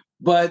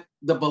 But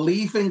the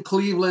belief in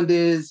Cleveland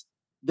is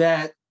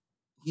that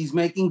he's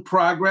making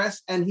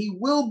progress and he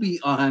will be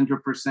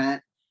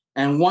 100%.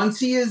 And once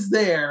he is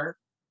there,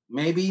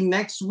 maybe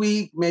next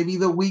week, maybe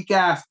the week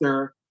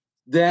after,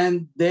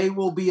 then they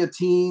will be a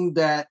team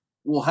that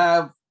will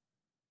have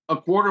a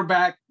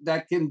quarterback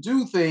that can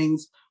do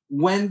things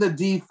when the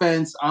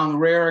defense on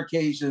rare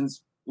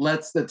occasions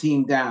lets the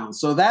team down.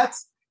 So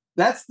that's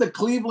the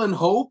Cleveland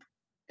hope.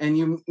 And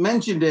you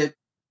mentioned it.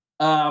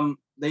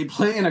 They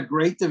play in a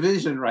great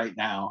division right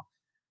now.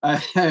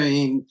 I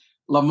mean,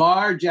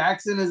 Lamar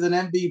Jackson is an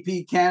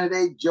MVP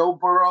candidate. Joe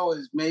Burrow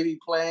is maybe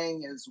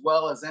playing as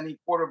well as any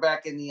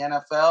quarterback in the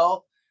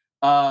NFL.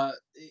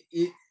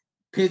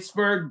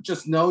 Pittsburgh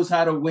just knows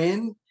how to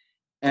win.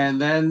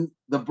 And then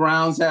the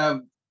Browns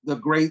have the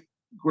great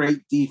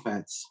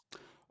defense.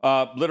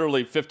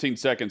 Literally 15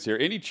 seconds here.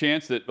 Any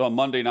chance that on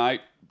Monday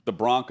night the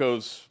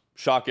Broncos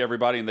shock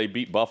everybody and they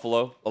beat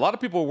Buffalo? A lot of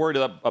people are worried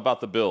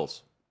about the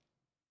Bills.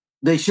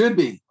 They should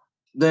be.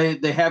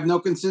 They have no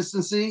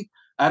consistency.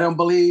 I don't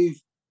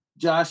believe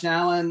Josh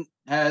Allen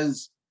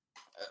has,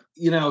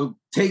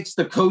 takes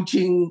the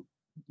coaching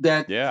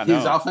that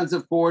his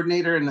offensive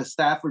coordinator and the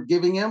staff are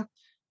giving him.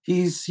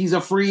 He's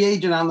a free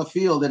agent on the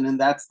field, and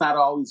that's not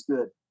always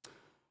good.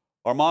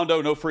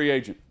 Armando, no free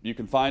agent. You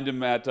can find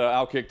him at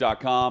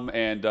outkick.com,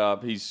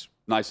 and he's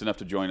nice enough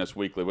to join us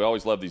weekly. We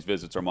always love these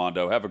visits,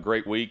 Armando. Have a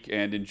great week,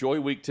 and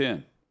enjoy Week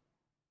 10.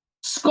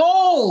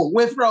 Skol,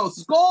 Withrow,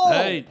 skol!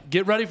 Hey,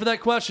 get ready for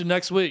that question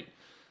next week.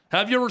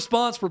 Have your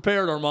response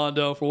prepared,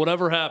 Armando, for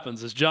whatever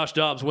happens as Josh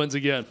Dobbs wins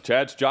again.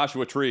 Chad's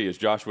Joshua Tree is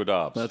Joshua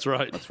Dobbs. That's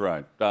right. That's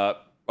right.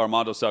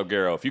 Armando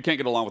Salguero. If you can't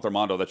get along with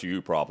Armando, that's a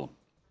you problem.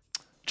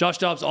 Josh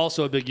Dobbs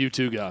also a big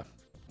U2 guy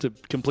to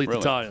complete the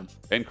tie-in.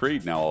 And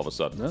Creed now all of a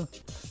sudden. Yeah.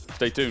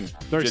 Stay tuned.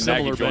 Very Jim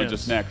similar Nagy joins bands.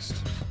 us next.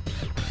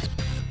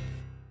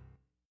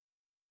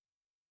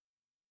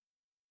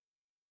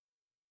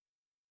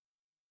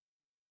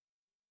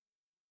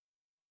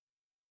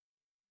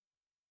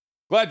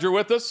 Glad you're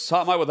with us.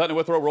 Hot Mic with Hutton and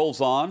Withrow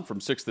rolls on from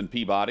 6th and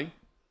Peabody.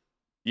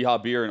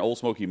 Yeehaw Beer and Old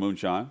Smoky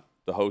Moonshine,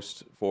 the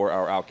host for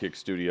our Outkick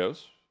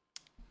studios.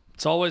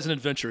 It's always an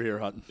adventure here,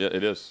 Hutton. Yeah,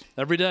 it is.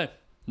 Every day.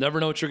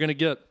 Never know what you're going to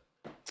get.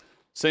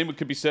 Same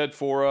could be said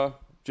for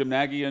Jim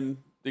Nagy and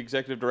the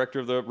executive director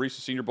of the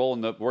Reese's Senior Bowl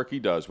and the work he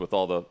does with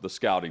all the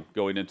scouting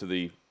going into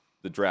the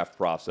draft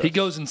process. He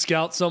goes and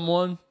scouts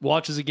someone,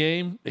 watches a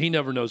game. He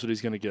never knows what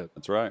he's going to get.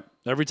 That's right.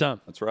 Every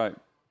time. That's right.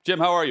 Jim,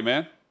 how are you,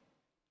 man?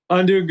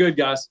 I'm doing good,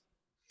 guys.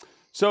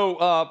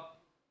 So,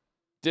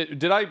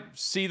 did I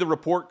see the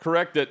report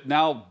correct that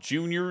now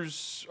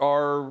juniors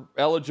are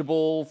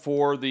eligible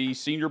for the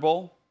Senior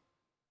Bowl?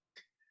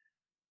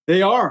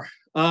 They are.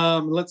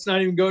 Let's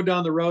not even go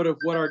down the road of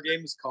what our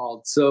game is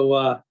called.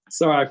 So,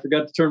 sorry, I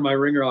forgot to turn my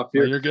ringer off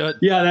here. Oh, you're good.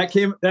 Yeah,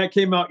 that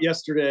came out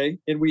yesterday,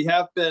 and we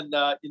have been,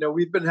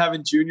 we've been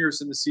having juniors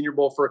in the Senior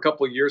Bowl for a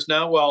couple of years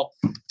now. Well,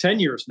 10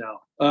 years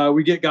now.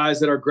 We get guys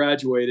that are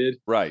graduated.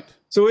 Right.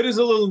 So it is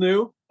a little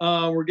new.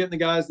 We're getting the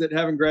guys that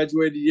haven't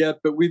graduated yet,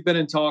 but we've been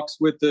in talks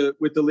with the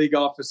league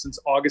office since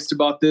August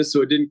about this,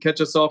 so it didn't catch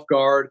us off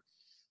guard.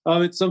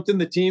 It's something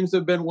the teams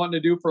have been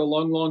wanting to do for a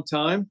long, long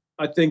time.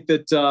 I think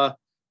that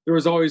there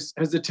was always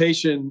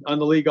hesitation on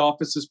the league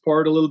office's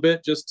part a little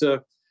bit, just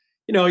to,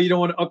 you don't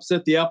want to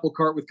upset the apple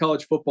cart with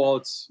college football.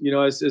 It's,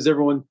 as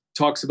everyone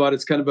talks about,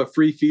 it's kind of a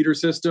free feeder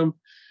system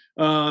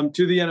to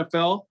the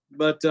NFL.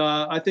 But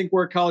I think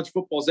where college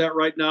football is at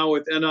right now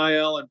with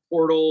NIL and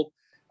portal,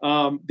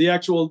 the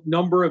actual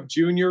number of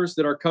juniors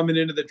that are coming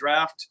into the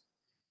draft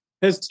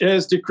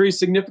has decreased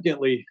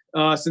significantly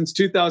since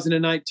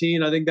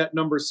 2019. I think that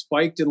number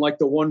spiked in like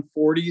the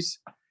 140s.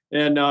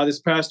 And this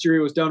past year,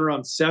 it was down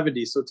around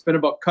 70. So it's been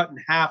about cut in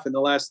half in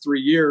the last 3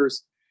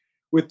 years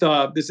with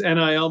this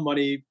NIL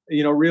money,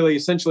 really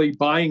essentially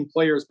buying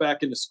players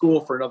back into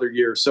school for another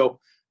year. So,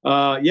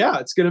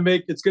 it's going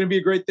to be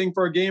a great thing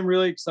for our game.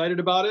 Really excited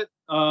about it.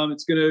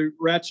 It's going to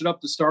ratchet up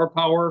the star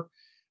power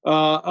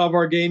of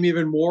our game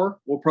even more.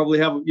 We'll probably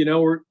have,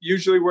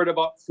 we're at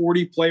about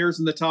 40 players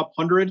in the top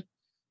 100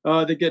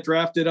 that get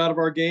drafted out of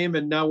our game.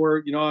 And now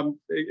I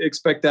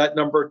expect that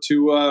number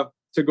to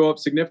go up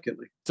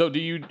significantly. So do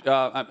you,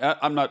 I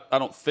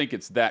don't think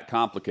it's that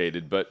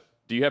complicated, but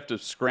do you have to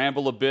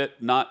scramble a bit?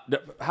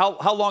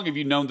 How long have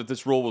you known that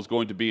this rule was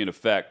going to be in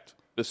effect,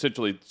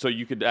 essentially, so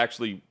you could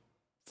actually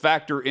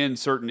factor in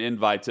certain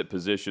invites at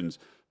positions?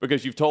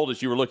 Because you've told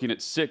us you were looking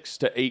at 6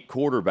 to 8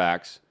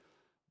 quarterbacks.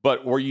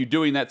 But were you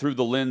doing that through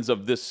the lens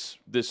of this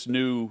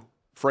new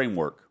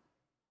framework?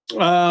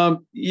 Yeah,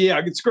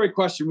 it's a great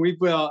question. We've,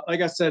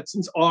 like I said,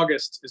 since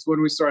August is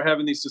when we start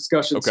having these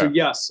discussions. Okay. So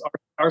yes,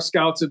 our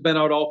scouts have been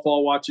out all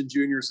fall watching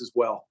juniors as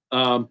well.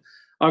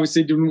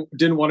 Obviously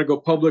didn't want to go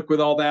public with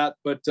all that,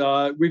 but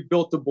we've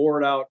built the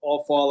board out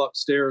all fall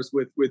upstairs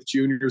with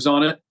juniors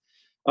on it.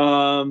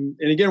 And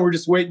again, we're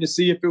just waiting to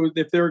see if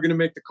they were going to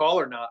make the call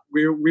or not.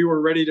 We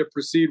were ready to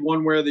proceed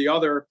one way or the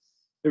other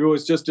if it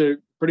was just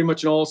pretty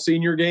much an all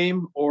senior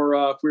game, or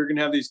if we were going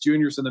to have these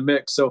juniors in the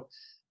mix. So.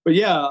 But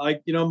yeah,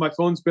 my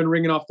phone's been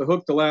ringing off the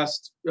hook the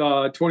last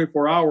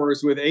 24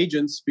 hours with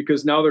agents,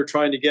 because now they're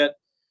trying to get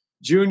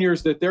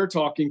juniors that they're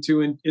talking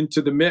to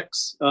into the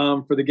mix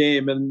for the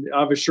game. And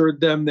I've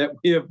assured them that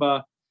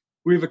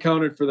we've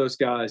accounted for those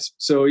guys.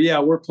 So yeah,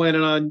 we're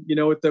planning on,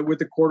 with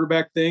the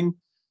quarterback thing.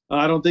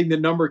 I don't think the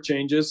number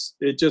changes.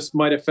 It just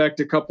might affect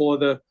a couple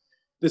of the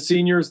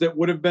seniors that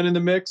would have been in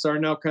the mix are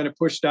now kind of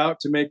pushed out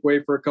to make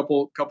way for a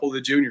couple of the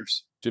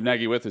juniors. Jim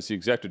Nagy with us, the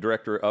executive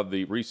director of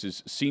the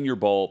Reese's Senior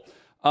Bowl.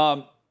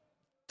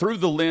 Through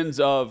the lens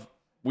of,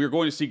 we're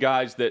going to see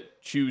guys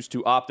that choose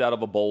to opt out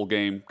of a bowl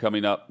game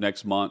coming up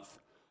next month.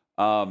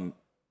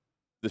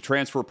 The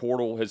transfer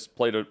portal has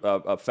played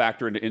a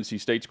factor into NC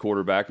State's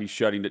quarterback. He's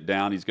shutting it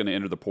down. He's going to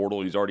enter the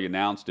portal. He's already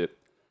announced it.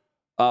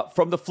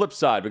 From the flip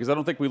side, because I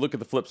don't think we look at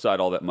the flip side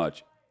all that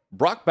much,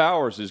 Brock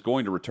Bowers is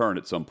going to return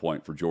at some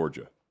point for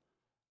Georgia.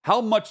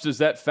 How much does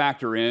that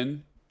factor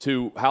in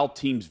to how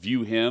teams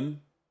view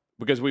him?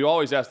 Because we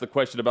always ask the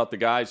question about the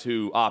guys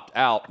who opt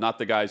out, not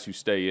the guys who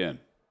stay in.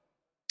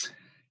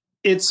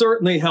 It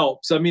certainly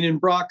helps. I mean, in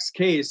Brock's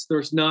case,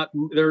 there's not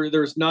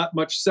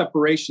much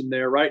separation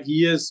there, right?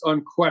 He is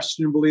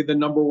unquestionably the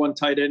number one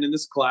tight end in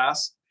this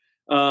class.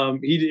 Where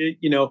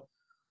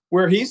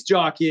he's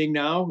jockeying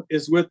now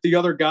is with the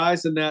other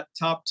guys in that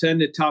top 10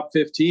 to top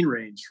 15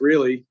 range,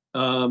 really.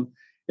 And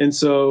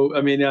so,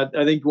 I mean,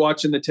 I think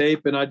watching the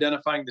tape and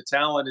identifying the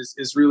talent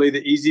is really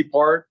the easy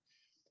part.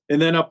 And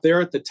then up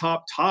there at the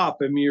top, I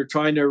mean, you're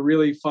trying to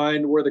really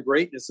find where the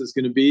greatness is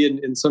going to be.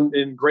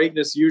 And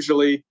greatness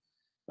usually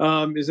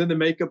is in the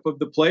makeup of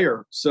the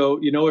player.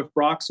 So, if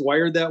Brock's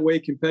wired that way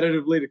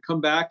competitively to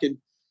come back and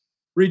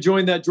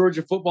rejoin that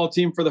Georgia football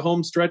team for the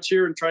home stretch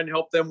here and trying to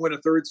help them win a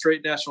third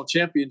straight national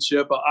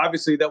championship,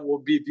 obviously that will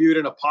be viewed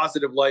in a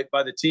positive light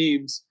by the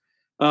teams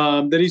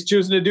that he's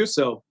choosing to do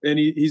so. And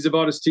he's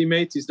about his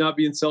teammates. He's not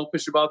being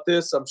selfish about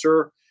this. I'm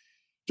sure,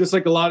 just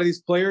like a lot of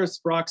these players,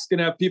 Brock's going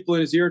to have people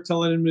in his ear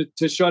telling him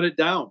to shut it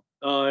down.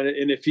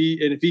 And if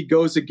he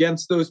goes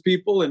against those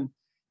people and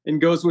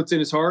goes what's in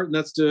his heart, and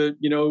that's to,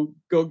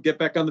 go get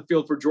back on the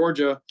field for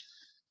Georgia.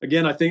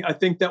 Again, I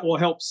think that will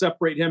help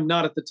separate him,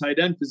 not at the tight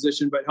end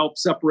position, but help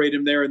separate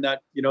him there in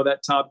that, that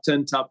top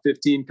 10, top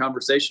 15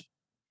 conversation.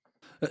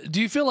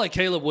 Do you feel like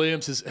Caleb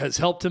Williams has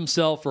helped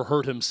himself or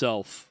hurt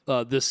himself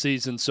this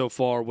season so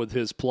far with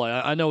his play?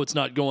 I know it's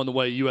not going the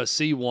way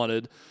USC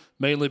wanted,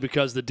 mainly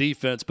because of the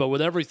defense, but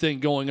with everything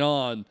going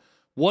on,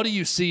 what do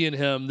you see in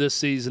him this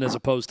season as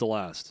opposed to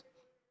last?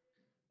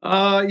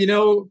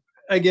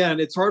 Again,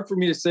 it's hard for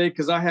me to say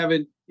because I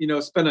haven't,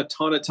 spent a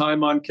ton of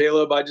time on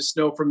Caleb. I just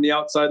know from the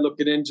outside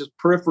looking in, just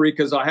periphery,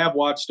 because I have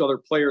watched other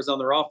players on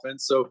their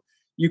offense. So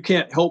you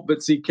can't help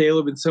but see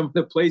Caleb in some of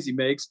the plays he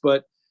makes.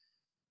 But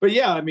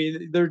yeah, I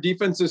mean, their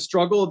defense has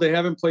struggled. They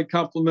haven't played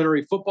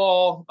complementary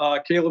football.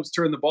 Caleb's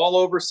turned the ball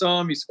over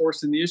some. He's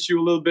forcing the issue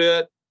a little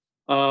bit.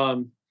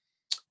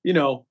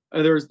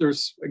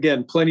 There's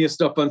again, plenty of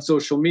stuff on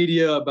social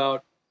media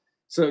about,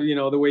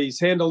 the way he's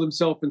handled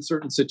himself in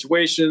certain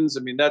situations.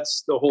 I mean,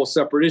 that's the whole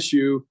separate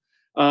issue.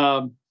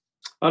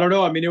 I don't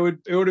know. I mean,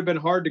 it would have been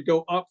hard to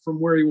go up from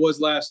where he was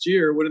last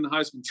year, winning the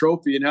Heisman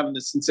Trophy and having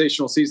the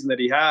sensational season that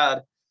he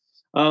had.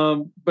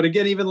 But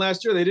again, even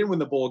last year, they didn't win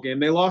the bowl game.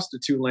 They lost to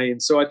Tulane.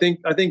 So I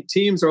think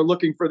teams are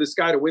looking for this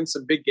guy to win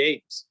some big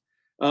games.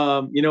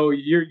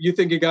 You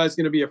think a guy's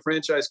going to be a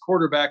franchise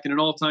quarterback and an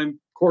all-time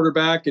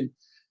quarterback, and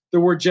the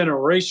word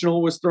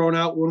generational was thrown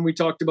out when we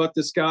talked about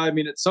this guy. I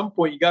mean, at some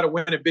point you got to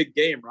win a big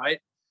game, right?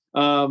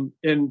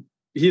 And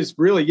he's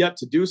really yet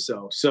to do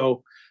so.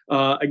 So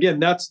again,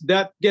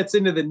 that gets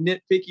into the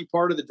nitpicky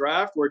part of the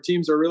draft where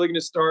teams are really going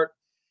to start.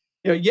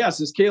 Yes,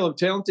 is Caleb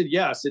talented?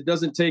 Yes, it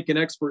doesn't take an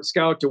expert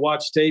scout to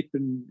watch tape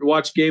and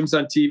watch games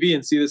on TV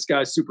and see this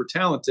guy's super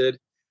talented.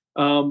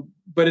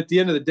 But at the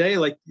end of the day,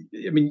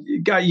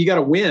 you got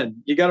to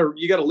win. You got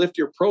to lift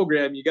your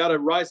program. You got to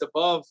rise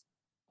above,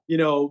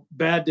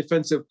 bad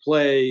defensive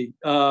play.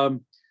 Again,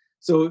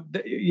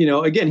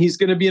 he's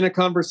going to be in a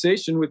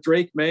conversation with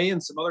Drake May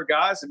and some other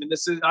guys. I mean,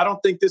 I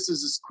don't think this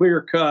is as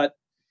clear cut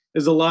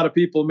as a lot of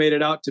people made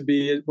it out to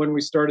be when we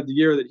started the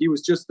year, that he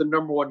was just the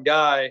number one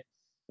guy.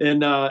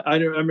 And I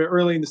mean,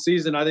 early in the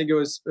season, I think it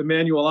was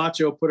Emmanuel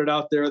Acho put it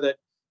out there that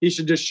he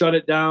should just shut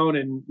it down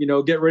and,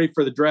 get ready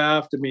for the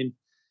draft. I mean,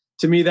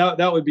 to me,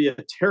 that would be a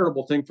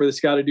terrible thing for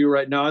this guy to do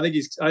right now. I think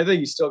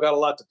he's still got a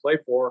lot to play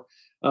for.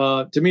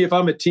 To me, if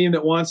I'm a team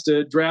that wants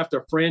to draft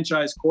a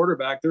franchise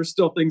quarterback, there's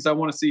still things I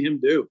want to see him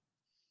do.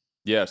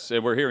 Yes,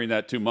 and we're hearing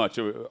that too much.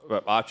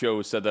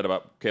 Acho said that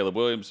about Caleb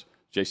Williams,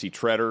 J.C.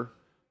 Treader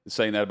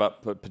saying that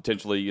about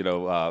potentially,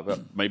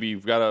 maybe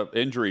you've got an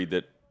injury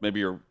that maybe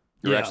you're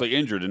actually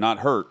injured and not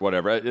hurt,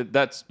 whatever.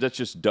 That's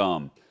just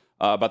dumb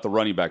about the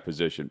running back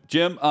position.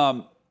 Jim,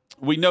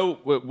 we know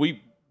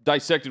we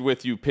dissected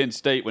with you Penn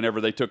State whenever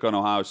they took on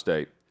Ohio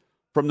State.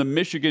 From the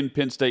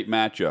Michigan-Penn State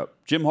matchup,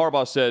 Jim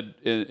Harbaugh said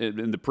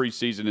in the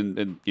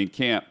preseason in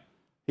camp,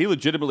 he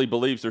legitimately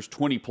believes there's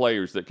 20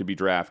 players that could be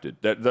drafted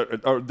that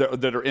are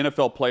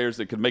NFL players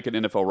that could make an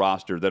NFL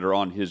roster that are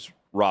on his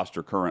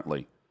roster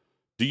currently.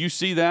 Do you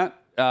see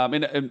that?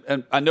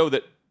 And I know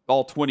that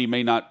all 20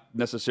 may not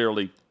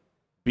necessarily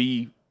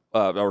be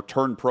or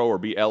turn pro or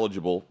be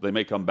eligible. They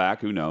may come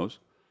back. Who knows?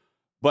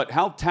 But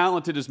how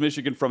talented is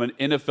Michigan from an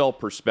NFL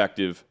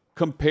perspective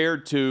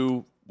compared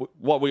to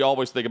what we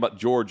always think about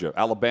Georgia,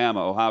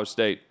 Alabama, Ohio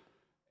State?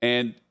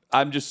 And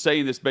I'm just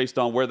saying this based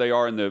on where they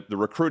are in the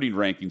recruiting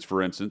rankings,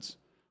 for instance,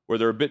 where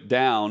they're a bit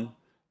down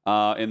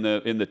in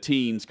the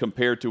teens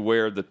compared to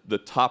where the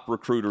top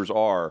recruiters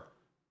are.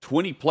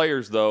 20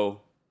 players,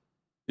 though,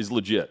 is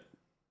legit.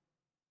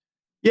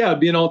 Yeah, it'd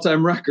be an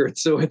all-time record,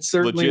 so it's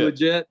certainly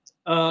legit.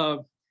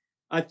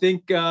 I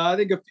think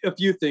a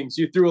few things.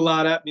 You threw a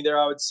lot at me there.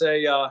 I would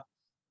say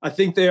I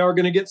think they are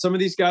going to get some of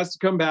these guys to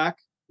come back.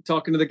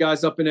 Talking to the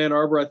guys up in Ann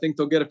Arbor, I think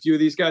they'll get a few of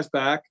these guys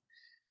back.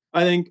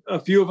 I think a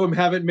few of them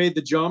haven't made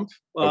the jump.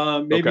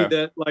 Maybe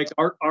that like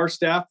our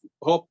staff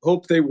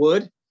hope they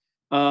would.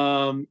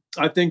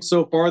 I think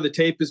so far the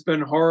tape has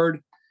been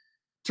hard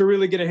to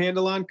really get a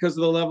handle on because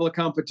of the level of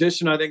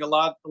competition. I think a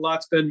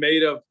lot's been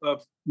made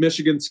of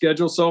Michigan's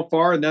schedule so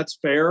far, and that's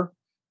fair.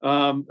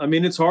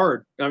 It's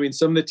hard.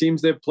 Some of the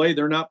teams they've played,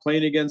 they're not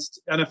playing against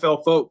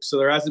NFL folks, so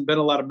there hasn't been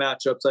a lot of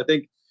matchups. I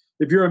think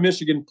if you're a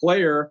Michigan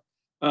player,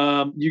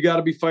 you got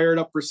to be fired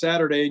up for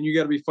Saturday, and you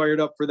got to be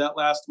fired up for that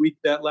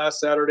last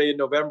Saturday in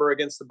November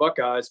against the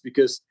Buckeyes,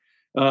 because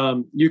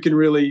you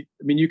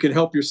can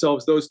help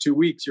yourselves those 2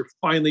 weeks. You're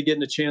finally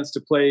getting a chance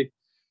to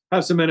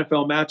have some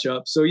NFL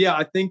matchups. So yeah,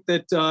 I think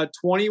that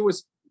 20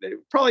 was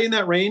probably in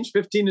that range,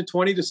 15 to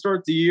 20 to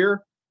start the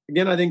year.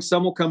 Again, I think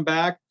some will come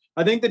back.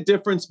 I think the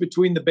difference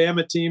between the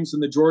Bama teams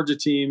and the Georgia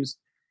teams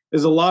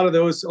is a lot of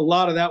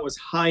that was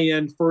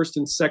high-end first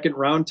and second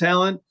round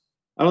talent.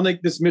 I don't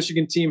think this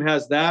Michigan team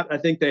has that. I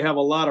think they have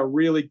a lot of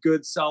really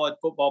good, solid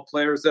football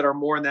players that are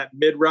more in that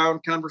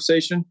mid-round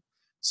conversation.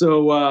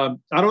 So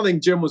I don't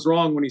think Jim was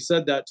wrong when he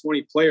said that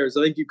 20 players.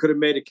 I think you could have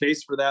made a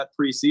case for that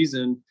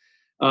preseason.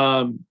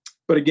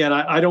 But again,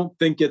 I don't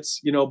think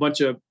it's a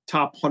bunch of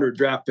top 100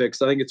 draft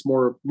picks. I think it's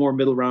more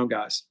middle round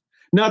guys.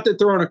 Not that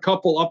there aren't a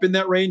couple up in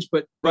that range,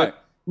 but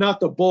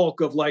not the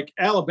bulk of like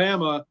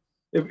Alabama.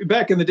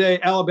 Back in the day,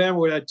 Alabama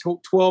would have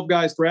 12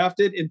 guys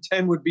drafted, and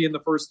 10 would be in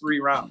the first 3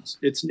 rounds.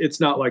 It's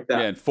not like that.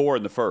 Yeah, and 4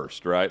 in the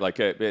first, right?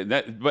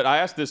 But I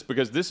asked this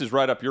because this is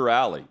right up your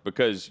alley.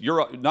 Because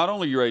you're not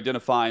only you're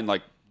identifying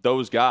like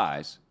those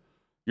guys,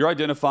 you're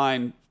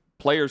identifying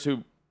players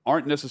who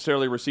aren't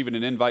necessarily receiving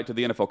an invite to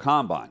the NFL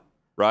Combine,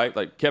 right?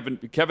 Like Kevin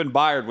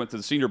Byard went to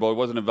the Senior Bowl, he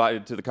wasn't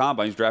invited to the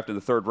Combine. He's drafted in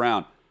the 3rd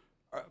round.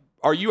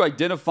 Are you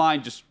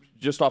identifying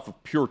just off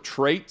of pure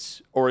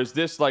traits, or is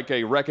this like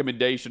a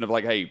recommendation of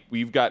like, hey,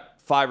 we've got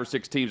 5 or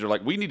 6 teams that are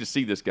like, we need to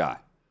see this guy,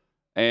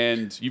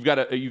 and you've got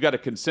a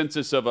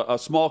consensus of a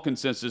small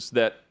consensus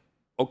that,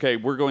 okay,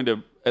 we're going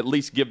to at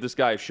least give this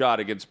guy a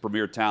shot against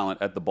premier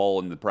talent at the bowl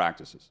and the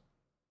practices?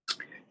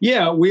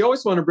 Yeah, we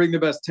always want to bring the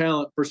best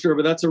talent for sure,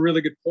 but that's a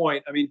really good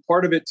point.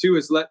 Part of it too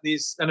is letting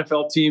these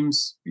NFL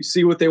teams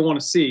see what they want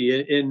to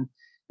see. And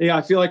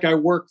I feel like I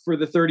work for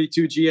the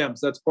 32 GMs.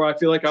 That's why I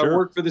feel like I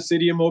work for the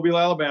city of Mobile,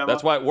 Alabama.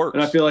 That's why it works.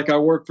 And I feel like I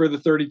work for the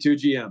 32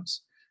 GMs.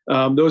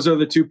 Those are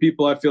the 2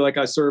 people I feel like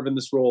I serve in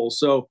this role.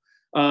 So,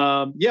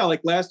 like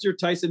last year,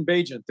 Tyson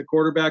Bagent, the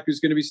quarterback who's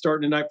going to be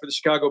starting tonight for the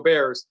Chicago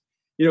Bears.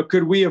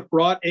 Could we have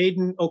brought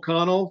Aiden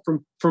O'Connell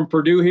from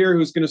Purdue here,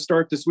 who's going to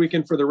start this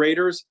weekend for the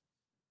Raiders?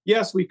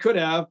 Yes, we could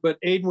have, but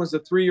Aiden was a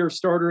 3-year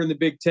starter in the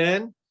Big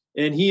Ten,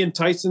 and he and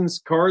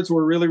Tyson's cards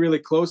were really, really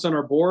close on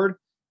our board.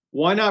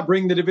 Why not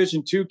bring the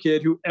Division II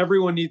kid who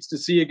everyone needs to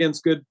see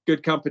against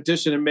good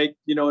competition and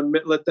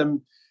let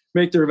them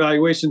make their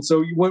evaluation?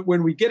 So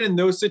when we get in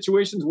those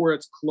situations where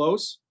it's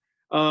close,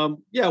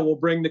 we'll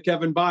bring the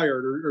Kevin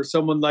Byard or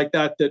someone like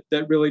that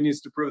really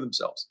needs to prove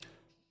themselves.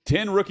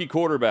 10 rookie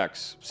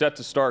quarterbacks set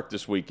to start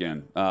this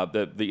weekend.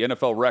 The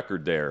NFL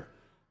record there.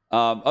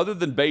 Other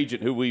than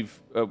Bagent, who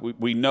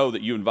we know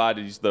that you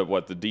invited, he's the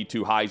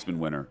D2 Heisman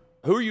winner.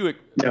 Who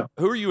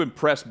are you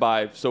impressed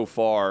by so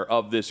far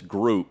of this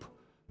group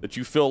that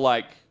you feel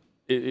like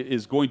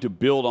is going to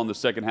build on the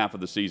second half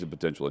of the season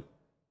potentially?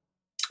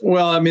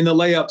 Well, the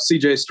layup,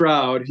 CJ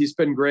Stroud, he's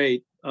been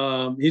great.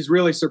 He's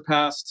really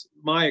surpassed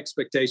my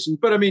expectations.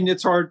 But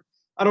it's hard.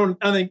 I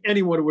think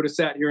anyone would have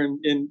sat here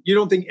and you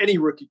don't think any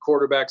rookie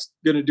quarterback's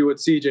going to do what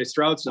CJ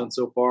Stroud's done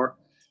so far.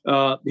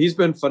 He's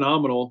been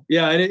phenomenal.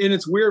 Yeah, and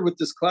it's weird with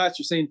this class.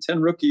 You're saying 10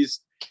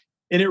 rookies,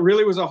 and it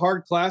really was a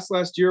hard class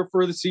last year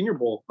for the Senior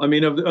Bowl. Of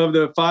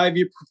the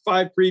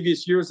 5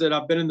 previous years that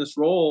I've been in this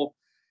role,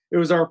 it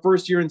was our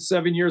first year in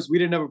 7 years. We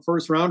didn't have a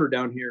first rounder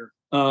down here.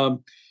 And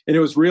it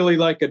was really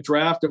like a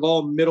draft of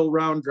all middle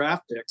round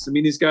draft picks. I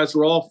mean, these guys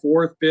were all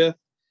 4th, 5th,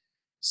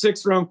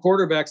 6th round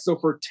quarterbacks. So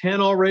for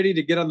 10 already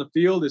to get on the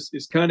field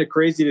is kind of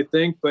crazy to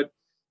think. But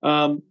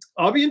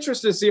I'll be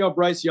interested to see how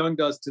Bryce Young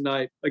does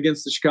tonight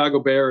against the Chicago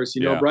Bears.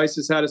 You know, Bryce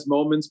has had his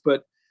moments,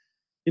 but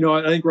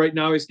I think right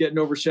now he's getting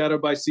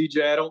overshadowed by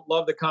CJ. I don't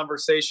love the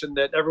conversation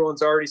that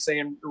everyone's already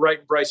saying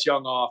writing Bryce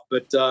Young off,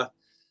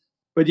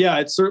 but yeah,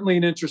 it's certainly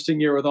an interesting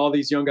year with all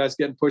these young guys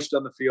getting pushed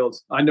on the field.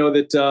 I know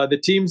that the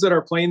teams that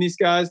are playing these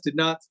guys did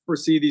not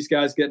foresee these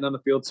guys getting on the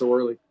field so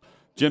early.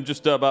 Jim,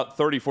 just about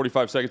 30,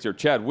 45 seconds here.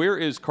 Chad, where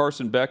is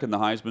Carson Beck in the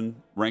Heisman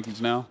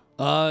rankings now?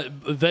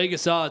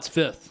 Vegas odds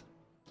 5th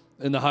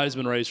in the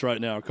Heisman race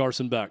right now,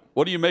 Carson Beck.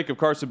 What do you make of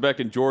Carson Beck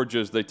in Georgia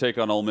as they take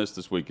on Ole Miss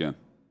this weekend?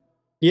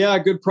 Yeah,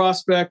 good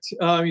prospect.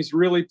 He's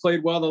really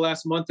played well the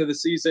last month of the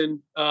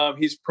season.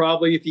 He's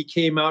probably, if he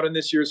came out in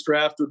this year's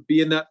draft, would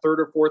be in that 3rd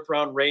or 4th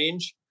round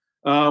range.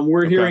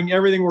 We're hearing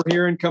everything we're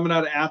hearing coming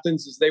out of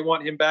Athens is they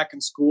want him back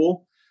in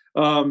school.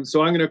 So I'm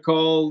going to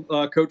call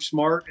Coach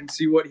Smart and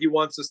see what he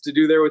wants us to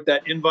do there with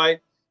that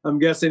invite. I'm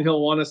guessing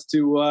he'll want us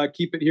to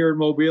keep it here in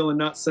Mobile and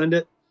not send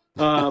it.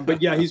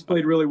 But yeah, he's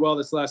played really well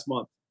this last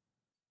month.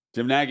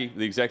 Jim Nagy,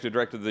 the executive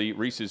director of the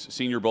Reese's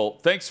Senior Bowl.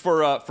 Thanks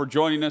for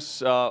joining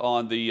us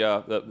on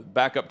the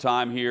backup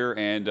time here,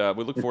 and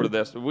we look forward to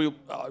this. We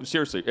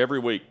seriously, every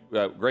week,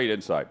 great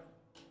insight.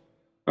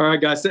 All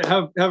right, guys,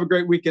 have a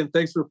great weekend.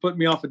 Thanks for putting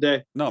me off a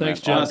day. No,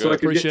 thanks, man. John. So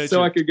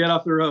I could get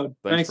off the road.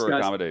 Thanks for guys.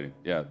 accommodating.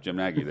 Yeah, Jim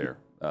Nagy there.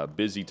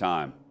 Busy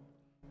time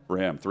for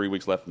him. 3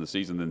 weeks left in the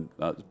season, then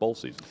it's bowl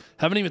season.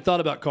 Haven't even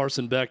thought about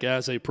Carson Beck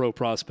as a pro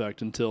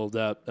prospect until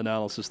that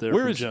analysis there.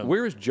 Where is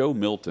Jim. Joe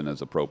Milton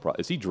as a pro?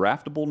 Is he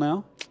draftable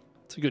now?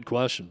 That's a good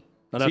question.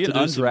 Is he an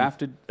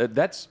undrafted?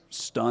 That's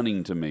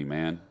stunning to me,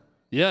 man.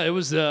 Yeah, it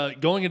was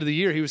going into the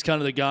year. He was kind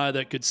of the guy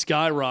that could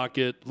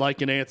skyrocket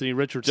like an Anthony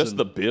Richardson. Just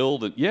the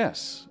build, and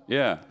yes,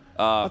 yeah.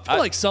 I feel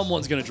like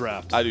someone's going to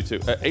draft. I do too.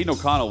 Aiden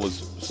O'Connell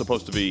was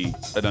supposed to be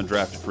an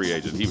undrafted free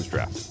agent. He was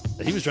drafted.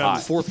 He was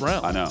drafted in the 4th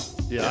round. I know.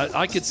 Yeah.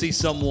 I could see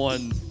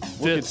someone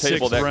we can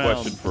table that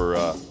question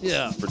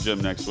for Jim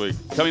next week.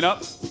 Coming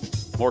up,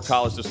 more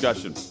college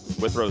discussion.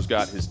 Withrow's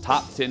got his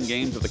top 10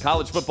 games of the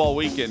college football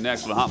weekend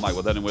next on Hot Mic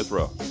with Ed and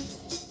Withrow.